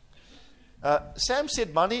 Sam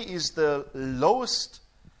said money is the lowest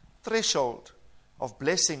threshold of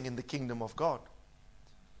blessing in the kingdom of God.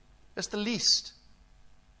 It's the least.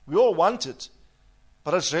 We all want it,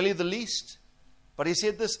 but it's really the least. But he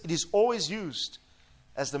said this, it is always used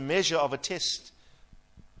as the measure of a test.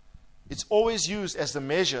 It's always used as the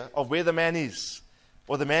measure of where the man is,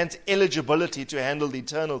 or the man's eligibility to handle the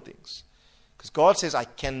eternal things. Because God says, I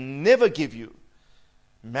can never give you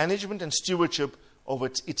management and stewardship over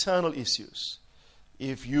its eternal issues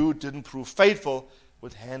if you didn't prove faithful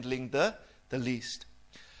with handling the least.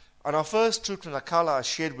 On our first trip to Nakala, I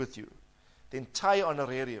shared with you the entire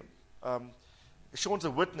honorarium. Sean's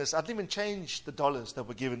a witness. I didn't even change the dollars that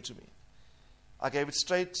were given to me. I gave it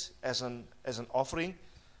straight as an offering,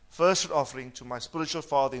 first offering to my spiritual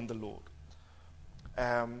father in the Lord.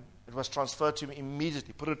 It was transferred to me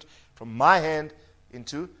immediately. Put it from my hand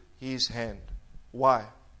into his hand. Why?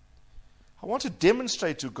 I want to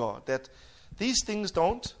demonstrate to God that these things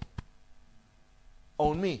don't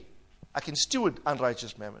own me. I can steward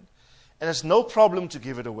unrighteous mammon. And it's no problem to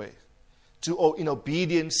give it away in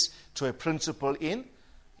obedience to a principle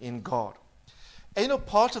in God. And you know,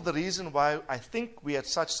 part of the reason why I think we had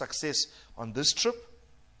such success on this trip,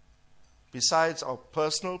 besides our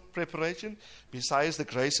personal preparation, besides the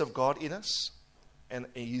grace of God in us and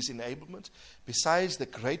his enablement, besides the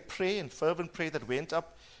great prayer and fervent prayer that went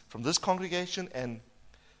up from this congregation and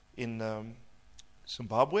in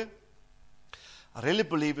Zimbabwe, I really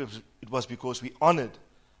believe it was because we honored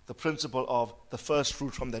the principle of the first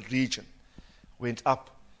fruit from that region went up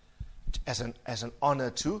as an honor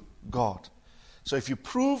to God. So if you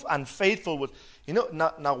prove unfaithful with,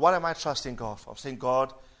 now what am I trusting God for? I'm saying,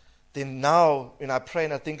 God, then now when I pray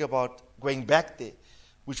and I think about going back there,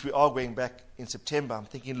 which we are going back in September, I'm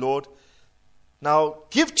thinking, Lord, now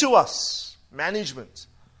give to us management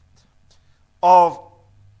of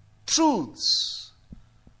truths.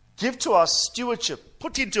 Give to us stewardship.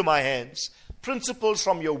 Put into my hands principles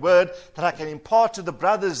from your word that I can impart to the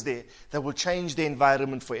brothers there that will change the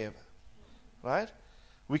environment forever. Right?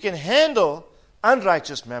 We can handle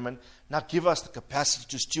unrighteous mammon, not give us the capacity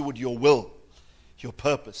to steward your will, your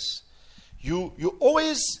purpose. You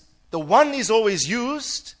always, the one is always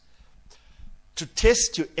used to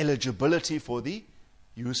test your eligibility for the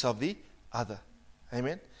use of the other.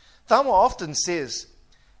 Amen. Thelma often says,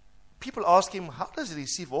 people ask him, how does he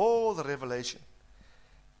receive all the revelation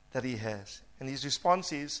that he has? And his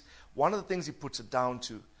response is, one of the things he puts it down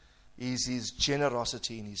to is his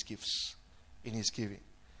generosity in his gifts, in his giving.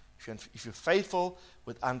 If you're faithful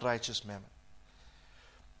with unrighteous mammon.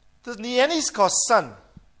 The Neaniskos son,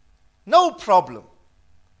 no problem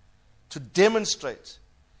to demonstrate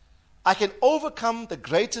I can overcome the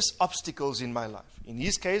greatest obstacles in my life. In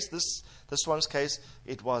his case, this one's case,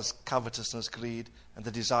 it was covetousness, greed, and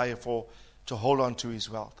the desire to hold on to his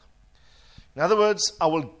wealth. In other words, I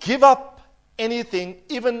will give up anything,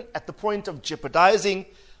 even at the point of jeopardizing,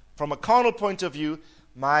 from a carnal point of view,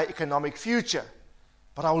 my economic future.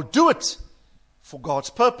 But I will do it for God's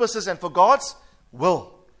purposes and for God's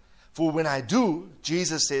will. For when I do,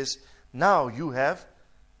 Jesus says, now you have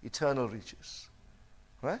eternal riches.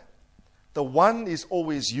 Right? The one is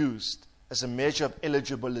always used as a measure of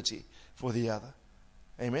eligibility for the other.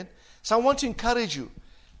 Amen? So I want to encourage you.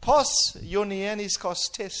 Pass your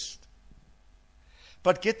Neaniskos test.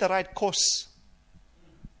 But get the right course.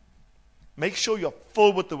 Make sure you're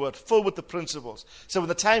full with the word, full with the principles. So when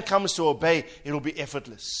the time comes to obey, it will be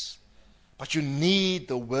effortless. But you need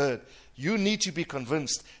the word. You need to be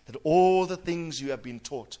convinced that all the things you have been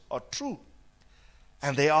taught are true.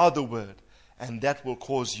 And they are the word. And that will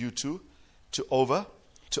cause you to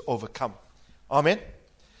overcome. Amen?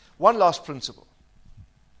 One last principle.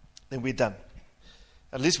 Then we're done.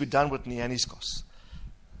 At least we're done with Neaniskos.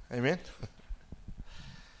 Amen?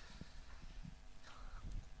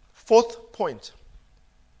 Fourth point.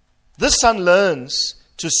 This son learns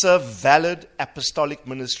to serve valid apostolic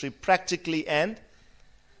ministry practically and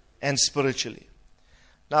spiritually.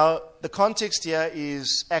 Now, the context here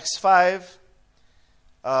is Acts 5.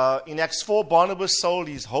 In Acts 4, Barnabas sold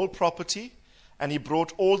his whole property and he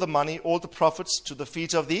brought all the money, all the profits to the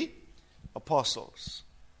feet of the apostles.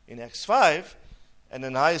 In Acts 5,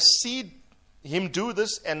 Ananias see him do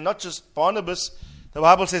this, and not just Barnabas. The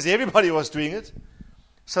Bible says everybody was doing it.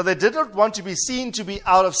 So they did not want to be seen to be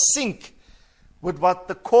out of sync with what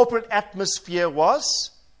the corporate atmosphere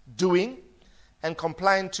was doing and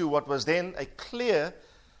compliant to what was then a clear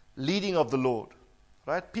leading of the Lord.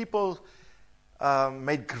 Right? People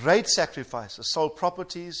made great sacrifices, sold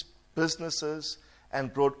properties, businesses,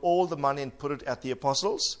 and brought all the money and put it at the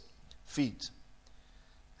apostles' feet.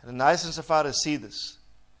 And Ananias and Sapphira see this.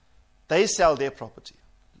 They sell their property.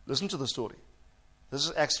 Listen to the story. This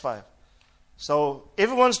is Acts 5. So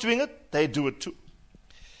everyone's doing it, they do it too.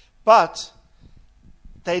 But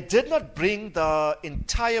they did not bring the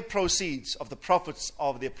entire proceeds of the profits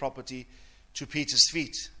of their property to Peter's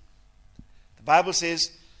feet. The Bible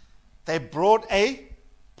says they brought a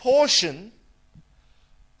portion,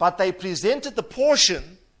 but they presented the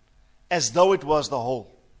portion as though it was the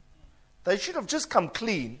whole. They should have just come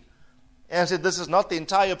clean and said, this is not the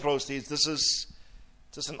entire proceeds, this is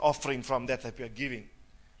just an offering from that we are giving.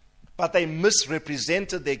 But they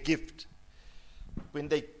misrepresented their gift. When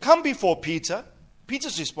they come before Peter,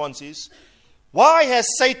 Peter's response is, why has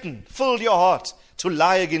Satan filled your heart to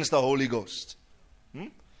lie against the Holy Ghost?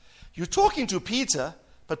 You're talking to Peter,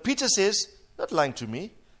 but Peter says, not lying to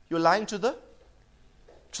me, you're lying to the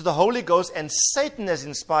Holy Ghost, and Satan has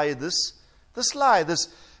inspired this lie.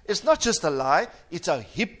 It's not just a lie, it's a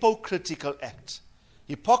hypocritical act.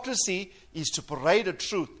 Hypocrisy is to parade a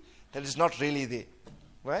truth that is not really there.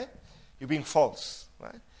 Right? You're being false.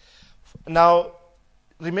 Right? Now,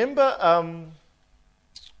 remember,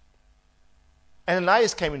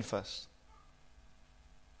 Ananias came in first.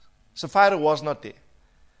 Sapphira was not there.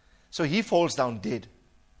 So he falls down dead.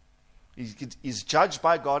 He's judged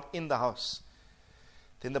by God in the house.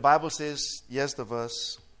 Then the Bible says, here's the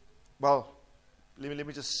verse. Well, let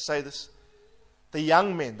me just say this. The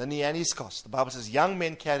young men, the Neaniskos, the Bible says, young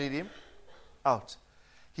men carried him out.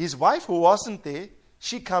 His wife, who wasn't there,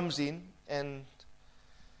 she comes in and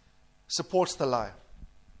supports the lie.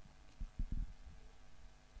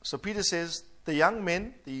 So Peter says, the young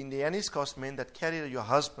men, the Neaniskos men that carried your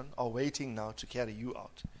husband are waiting now to carry you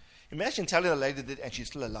out. Imagine telling a lady that and she's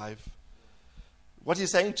still alive. What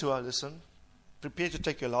he's saying to her, listen, prepare to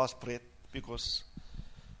take your last breath, because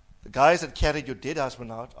the guys that carried your dead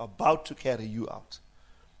husband out are about to carry you out.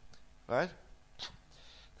 Right?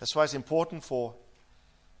 That's why it's important for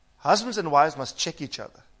husbands and wives must check each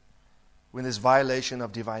other. when there's violation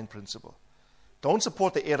of divine principle. Don't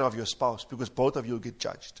support the error of your spouse, because both of you will get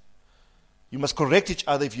judged. You must correct each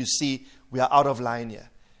other if you see we are out of line here.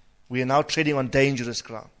 We are now treading on dangerous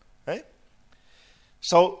ground. Right?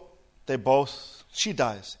 So she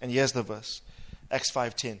dies. And here's the verse. Acts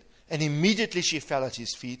 5:10. And immediately she fell at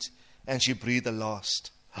his feet and she breathed the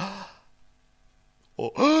last.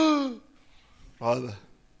 Rather.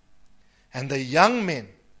 And the young men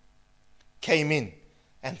came in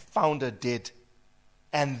and found her dead.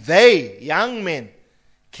 And they, young men,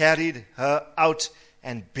 carried her out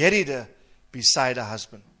and buried her beside her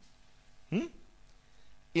husband.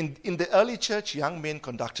 In the early church, young men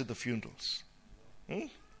conducted the funerals. The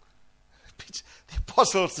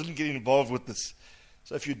apostles didn't get involved with this.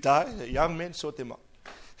 So if you die, the young men sort them out.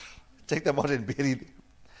 Take them out and bury them.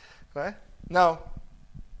 Right? Now,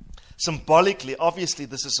 symbolically, obviously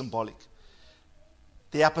this is symbolic.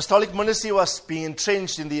 The apostolic ministry was being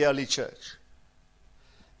entrenched in the early church.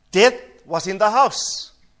 Death was in the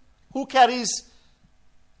house. Who carries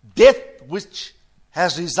death which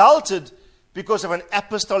has resulted because of an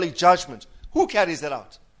apostolic judgment? Who carries that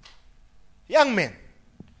out? Young men.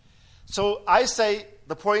 So I say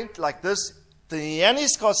the point like this: the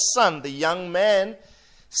Yaniscos son, the young man,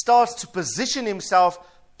 starts to position himself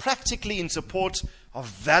practically in support of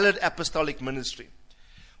valid apostolic ministry.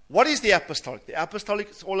 What is the apostolic? The apostolic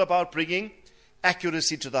is all about bringing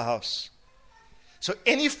accuracy to the house. So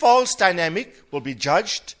any false dynamic will be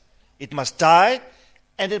judged, it must die,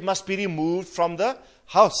 and it must be removed from the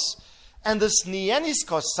house. And this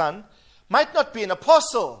Yaniscos son might not be an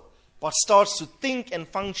apostle, but starts to think and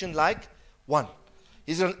function like one.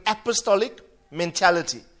 He's an apostolic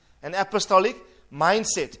mentality, an apostolic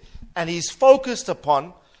mindset, and he's focused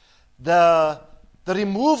upon the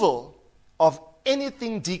removal of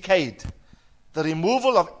anything decayed, the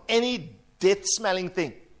removal of any death-smelling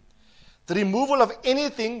thing, the removal of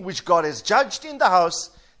anything which God has judged in the house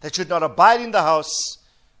that should not abide in the house.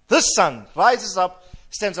 This son rises up,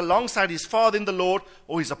 stands alongside his father in the Lord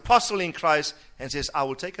or his apostle in Christ and says, I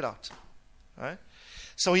will take it out. Right?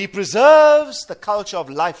 So he preserves the culture of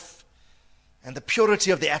life and the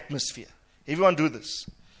purity of the atmosphere. Everyone do this.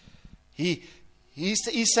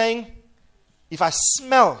 He's saying, if I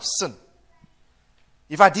smell sin,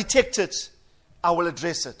 if I detect it, I will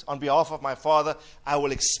address it. On behalf of my Father, I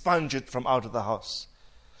will expunge it from out of the house.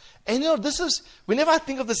 And this is, whenever I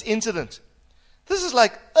think of this incident, this is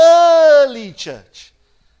like early church.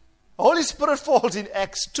 The Holy Spirit falls in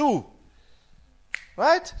Acts 2.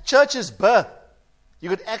 Right? Church's birth. You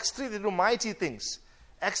got Acts 3, they do mighty things.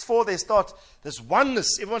 Acts 4, they start, there's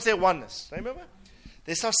oneness. Everyone say oneness. Remember?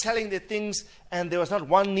 They start selling their things, and there was not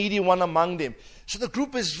one needy one among them. So the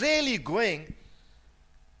group is really going.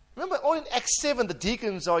 Remember, all in Acts 7, the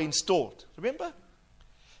deacons are installed. Remember?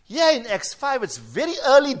 Yeah, in Acts 5, it's very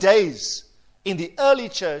early days in the early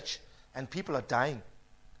church, and people are dying.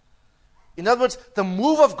 In other words, the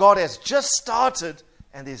move of God has just started,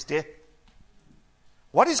 and there's death.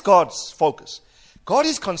 What is God's focus? God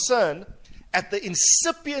is concerned at the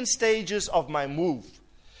incipient stages of my move.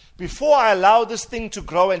 Before I allow this thing to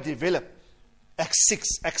grow and develop, Acts 6,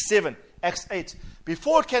 Acts 7, Acts 8,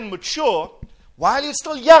 before it can mature, while it's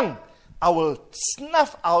still young, I will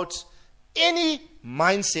snuff out any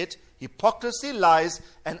mindset, hypocrisy, lies,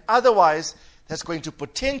 and otherwise that's going to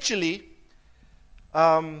potentially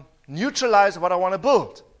neutralize what I want to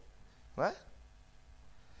build. Right?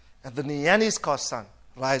 And the Yaniscos son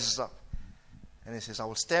rises up and he says, I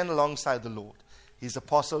will stand alongside the Lord, his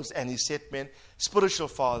apostles and his set men, spiritual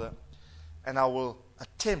father, and I will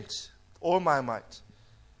attempt all my might.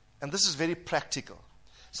 And this is very practical.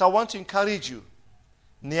 So I want to encourage you,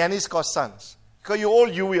 Yaniscos sons, because you're all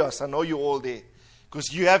Uios. I know you're all there,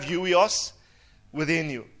 because you have Uios within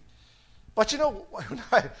you. But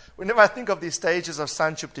whenever I think of these stages of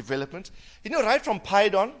sonship development, right from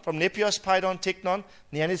Paidon, from Nepios, Paidon, Teknon,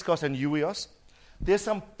 Yaniscos, and Uios, there's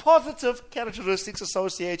some positive characteristics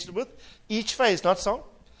associated with each phase, not so?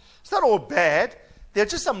 It's not all bad. There are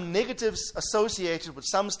just some negatives associated with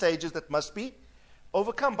some stages that must be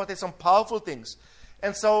overcome, but there's some powerful things.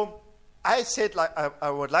 And so I said,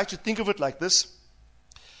 I would like to think of it like this.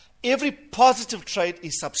 Every positive trait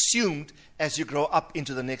is subsumed as you grow up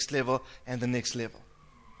into the next level and the next level.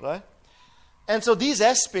 Right? And so these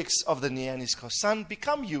aspects of the Yaniscos son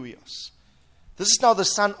become Uios. This is now the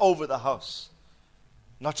son over the house.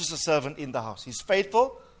 Not just a servant in the house. He's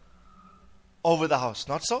faithful over the house.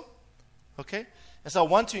 Not so? Okay? And so I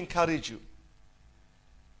want to encourage you.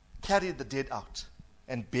 Carry the dead out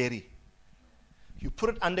and bury. You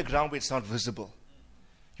put it underground where it's not visible.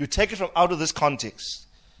 You take it from out of this context.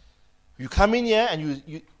 You come in here and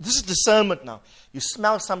you this is discernment now. You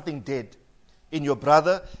smell something dead in your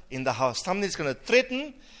brother in the house. Something's going to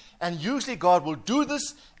threaten, and usually God will do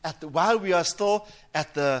this while we are still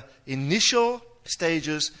at the initial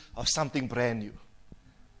stages of something brand new.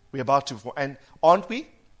 We're about to, and aren't we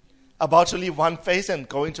about to leave one phase and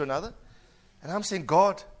go into another? And I'm saying,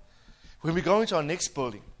 God, when we go into our next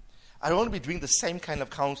building, I don't want to be doing the same kind of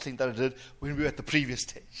counseling that I did when we were at the previous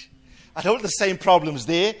stage. I don't want the same problems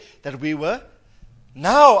there that we were.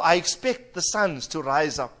 Now I expect the sons to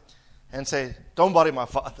rise up and say, don't worry, my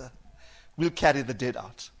father. We'll carry the dead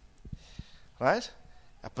out. Right?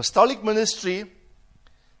 Apostolic ministry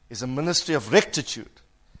is a ministry of rectitude.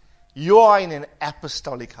 You are in an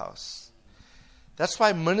apostolic house. That's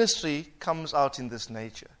why ministry comes out in this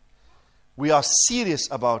nature. We are serious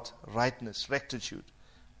about rightness, rectitude,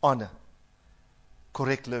 honor,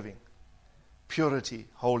 correct living, purity,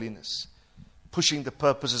 holiness, pushing the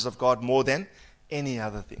purposes of God more than any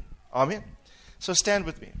other thing. Amen? So stand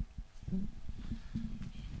with me.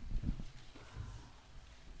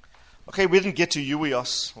 Okay, we didn't get to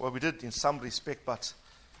Uios. Well, we did in some respect, but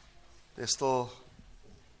there's still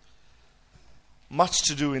much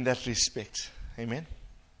to do in that respect. Amen?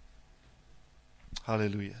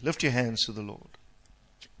 Hallelujah. Lift your hands to the Lord.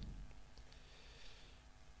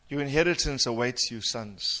 Your inheritance awaits you,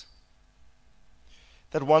 sons.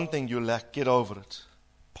 That one thing you lack, get over it.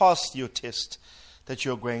 Pass your test that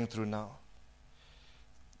you're going through now.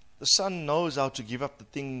 The son knows how to give up the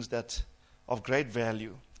things that of great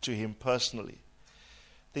value to him personally,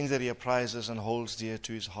 things that he prizes and holds dear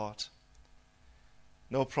to his heart.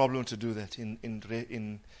 No problem to do that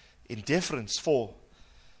in deference for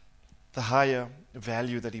the higher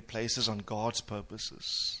value that he places on God's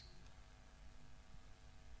purposes.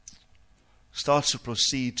 Starts to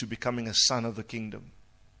proceed to becoming a son of the kingdom.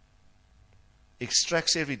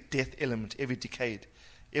 Extracts every death element, every decayed,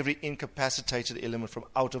 every incapacitated element from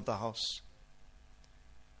out of the house.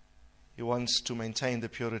 He wants to maintain the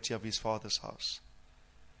purity of his Father's house.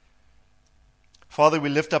 Father, we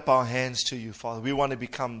lift up our hands to you, Father. We want to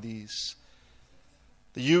become these.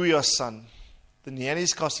 The Uios son, the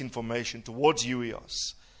Neaniskos information towards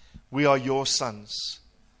Uios. We are your sons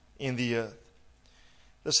in the earth.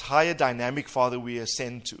 This higher dynamic, Father, we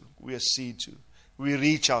ascend to, we accede to, we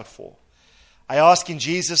reach out for. I ask in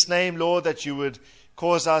Jesus' name, Lord, that you would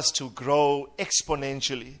cause us to grow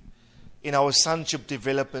exponentially in our sonship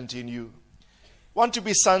development in you. I want to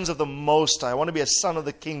be sons of the Most High. I want to be a son of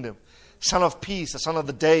the kingdom, son of peace, a son of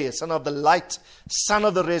the day, a son of the light, son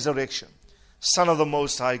of the resurrection, son of the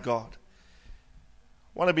Most High God.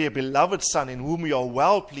 I want to be a beloved son in whom you are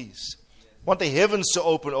well pleased. I want the heavens to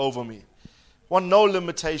open over me. I want no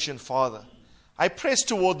limitation, Father. I press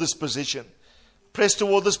toward this position. Press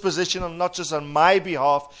toward this position, and not just on my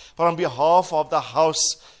behalf, but on behalf of the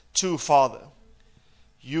house too, Father.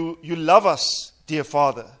 You love us, dear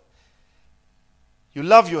Father. You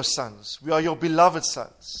love your sons. We are your beloved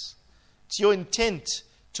sons. It's your intent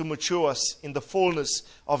to mature us in the fullness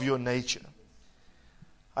of your nature.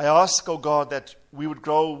 I ask, O God, that we would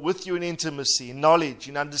grow with you in intimacy, in knowledge,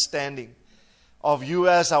 in understanding of you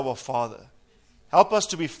as our Father. Help us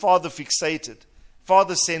to be Father-fixated,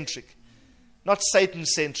 Father-centric, not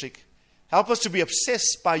Satan-centric. Help us to be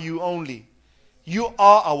obsessed by you only. You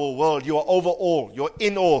are our world. You are over all. You are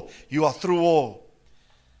in all. You are through all.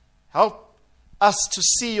 Help us to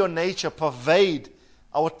see your nature pervade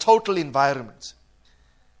our total environment.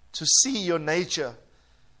 To see your nature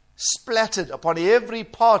splattered upon every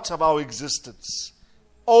part of our existence.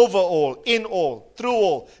 Over all, in all, through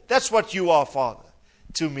all. That's what you are, Father,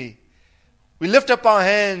 to me. We lift up our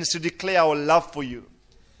hands to declare our love for you.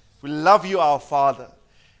 We love you, our Father.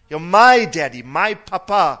 You're my daddy, my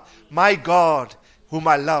papa, my God, whom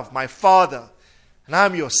I love, my Father. And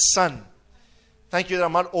I'm your son. Thank you that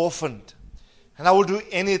I'm not orphaned. And I will do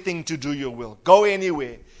anything to do your will. Go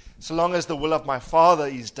anywhere, so long as the will of my Father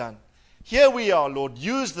is done. Here we are, Lord.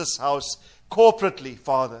 Use this house corporately,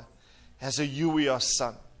 Father, as a Uios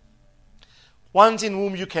son. Ones in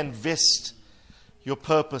whom you can vest your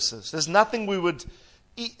purposes. There's nothing we would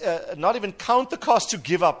not even count the cost to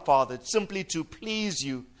give up, Father. It's simply to please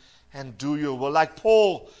you and do your will. Like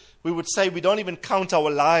Paul, we would say we don't even count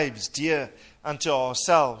our lives dear unto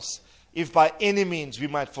ourselves, if by any means we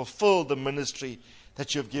might fulfill the ministry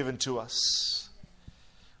that you have given to us.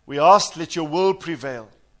 We ask, let your will prevail.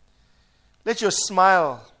 Let your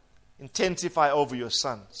smile intensify over your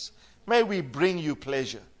sons. May we bring you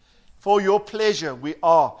pleasure. For your pleasure we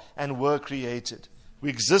are and were created. We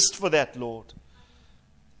exist for that, Lord.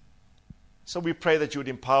 So we pray that you would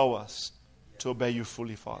empower us to obey you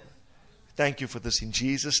fully, Father. thank you for this in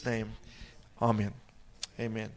Jesus' name. Amen. Amen.